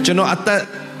ကျွန်တော်အသက်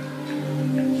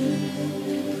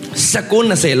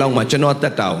19-20လောက်မှာကျွန်တော်အသ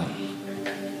က်တာအောင်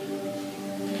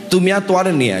သူများသွား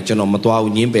တဲ့နေရာကျွန်တော်မသွား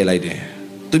ဘူးညင်းပယ်လိုက်တယ်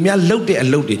သူများလှုပ်တဲ့အ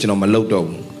လုပ်တွေကျွန်တော်မလုပ်တော့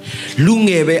ဘူးလူင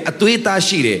ယ်ပဲအသွေးသား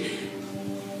ရှိတယ်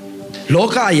လော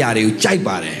ကအရာတွေကိုကြိုက်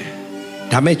ပါတယ်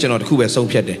ဒါမဲ့ကျွန်တော်တခုပဲဆုံး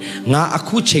ဖြတ်တယ်ငါအ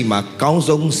ခုချိန်မှာကောင်း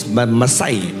ဆုံးမ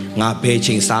ဆိုင်ရင်ငါဘယ်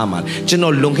ချိန်စားမှာကျွန်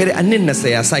တော်လွန်ခဲ့တဲ့အနှစ်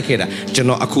20ရာစိုက်ခဲ့တာကျွန်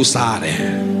တော်အခုစားရတယ်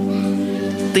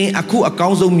သင်အခုအကော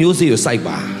င်းဆုံးမျိုးစေ့ကိုစိုက်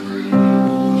ပါ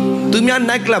သူများ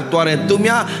night club သွားတယ်သူ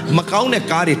များမကောင်းတဲ့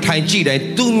ကားတွေထိုင်ကြည့်တယ်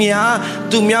သူ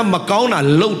များမကောင်းတာ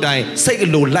လုပ်တိုင်းစိတ်အ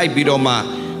လိုလိုက်ပြီးတော့မှ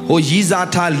ဟိုရည်စား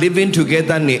ထား living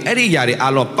together နေအဲ့ဒီຢာတွေ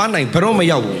အားလုံးပန်းနိုင်ဘယ်တော့မ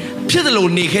ရောက်ဘူးဖြစ်တယ်လို့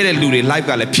နေခဲ့တဲ့လူတွေ live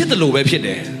ကလည်းဖြစ်တယ်လို့ပဲဖြစ်တ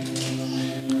ယ်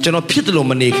ကျွန်တော်ဖြစ်တယ်လို့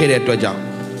မနေခဲ့တဲ့အတွက်ကြောင့်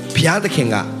ဘုရားသခင်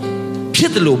ကဖြ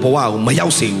စ်တယ်လို့ဘဝကိုမရော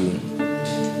က်စေဘူး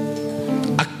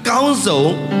အကောင်း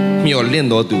ဆုံးမျှော်လင့်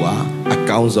တော်သူဟာအ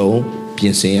ကောင်းဆုံးပြ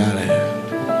င်ဆင်ရတယ်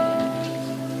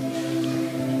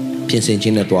ပြင်ဆင်ခြ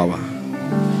င်းနဲ့တွားပါ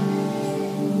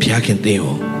ဘုရားခင်သင်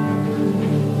ကို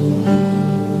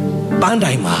ပန်း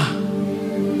တိုင်မှာ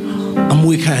အ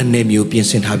မွေခံအနေမျိုးပြင်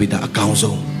ဆင်ထားပြီးသားအကောင်း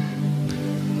ဆုံး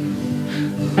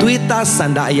တွေးသားစ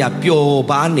န္ဒအရာပျော်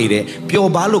ပါနေတဲ့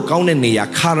ပျော်ပါလို့ကောင်းတဲ့နေရာ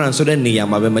ခါရန်ဆိုတဲ့နေရာ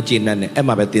မှာပဲမကျေနပ်နဲ့အဲ့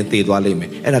မှာပဲတင်သေးသွားလိမ့်မယ်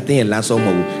အဲ့ဒါတင်းရဲ့လမ်းဆုံးမ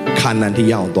ဟုတ်ဘူးခါနန်တိ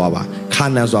ရအောင်သွားပါခါ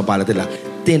နန်ဆိုတာပါလေတဲ့လား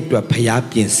တင်းအတွက်ဖျား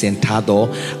ပြင်ဆင်ထားတော့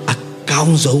အကော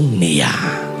င်းဆုံးနေရာ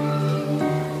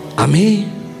အာမင်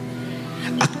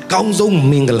အကောင်းဆုံး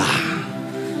မင်္ဂလာ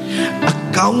အ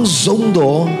ကောင်းဆုံး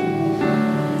တော့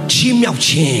ချီးမြှောက်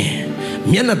ခြင်း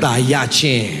မျက်နှာသာရခြ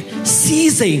င်း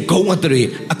စီးစိမ်ဂုဏ်အသရေ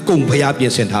အကုန်ဖျားပြ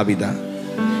င်ဆင်ထားပြီးသား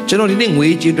ကျွန်တော်ဒီနေ့ငွေ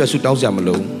ကြေးအတွက်ဆူတောင်းစရာမ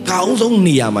လိုကောင်းဆုံး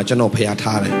နေရာမှာကျွန်တော်ဖျား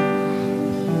ထားတယ်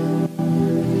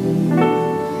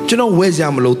ကျွန်တော်ဝယ်စရာ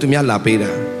မလိုသူများလာပေး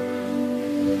တာ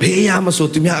ဘေးရမဆို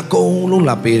သူများအကုန်လုံး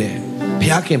လာပေးတယ်ဘု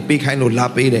ရားခင်ပေးခိုင်းလို့လာ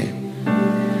ပေးတယ်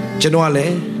ကျွန်တော်ကလ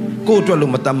ည်းကိုယ့်အတွက်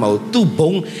လို့မတတ်မဟုတ်သူ့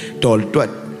ဘုံတော်အတွက်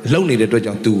လုံနေတဲ့အတွက်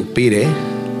ကြောင့်သူပေးတယ်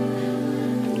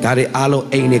ဒါတွေအားလုံး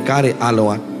အိမ်တွေကားတွေအားလုံး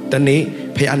ကတနေ့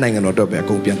ဖခင်နိုင်ငံတော်အတွက်ပဲအ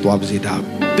ကုန်ပြန်သွားပါစေတာ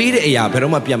ပေးတဲ့အရာဘယ်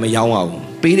တော့မှပြန်မရောင်းအောင်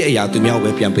ပေးတဲ့အရာသူများ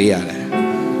ကိုပဲပြန်ပေးရတယ်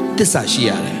တစ္ဆာရှိ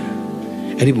ရတယ်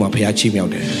အဲ့ဒီမှာဖခင်ချီးမြှော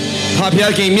က်တယ်ဟာဖ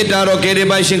ခင်မြတ်တော်ကယ်တင်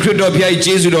ပါရှင်ခရစ်တော်ဖခင်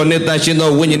ယေရှုတော်နဲ့တန်ရှင်သော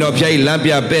ဝိညာဉ်တော်ဖခင်လမ်း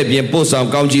ပြပဲ့ပြင်ပို့ဆောင်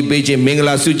ကောင်းချီးပေးခြင်းမင်္ဂ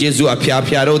လာဆုကျေးဇူးအ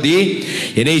ဖျားတို့သည်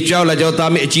ယနေ့ကြောက်လာကြော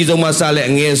သားမင်းအကြီးဆုံးမှစလဲ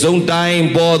အငယ်ဆုံးတိုင်း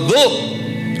ပေါ်သို့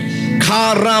ခါ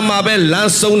ရမှာပဲလ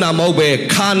မ်းဆုံးတာမဟုတ်ပဲ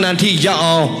ခါနန်ထိရ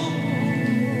အောင်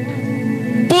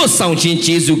ပို့ဆောင်ခြင်း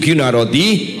ကျေးဇူးပြုနာတော်သ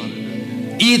ည်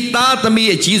ဤသားသမီး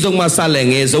အကြီးဆုံးမှစလဲ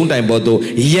ငယ်ဆုံးတိုင်ပေါ်သို့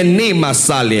ယနေ့မှစ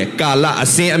လဲကာလအ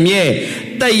စဉ်အမြဲ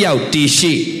တက်ရောက်တည်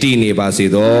ရှိတည်နေပါစေ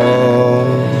သော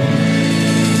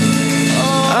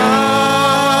အာ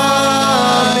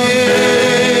မင်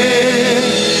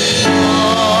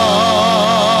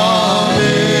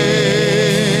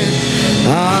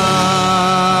အာ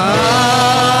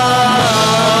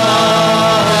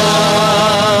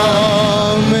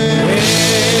မင်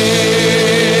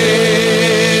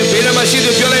ဘယ်မှာရှိ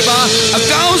သူပြောလိုက်ပါအ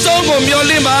ကောင်းဆုံးကို မျော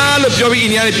လင့်ပါလို့ပြောပြီးအိ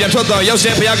န္ဒိယနဲ့ပြန်ထွက်သွားရောက်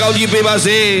စဲဘုရားကောင်းကြီးပေးပါ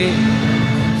စေ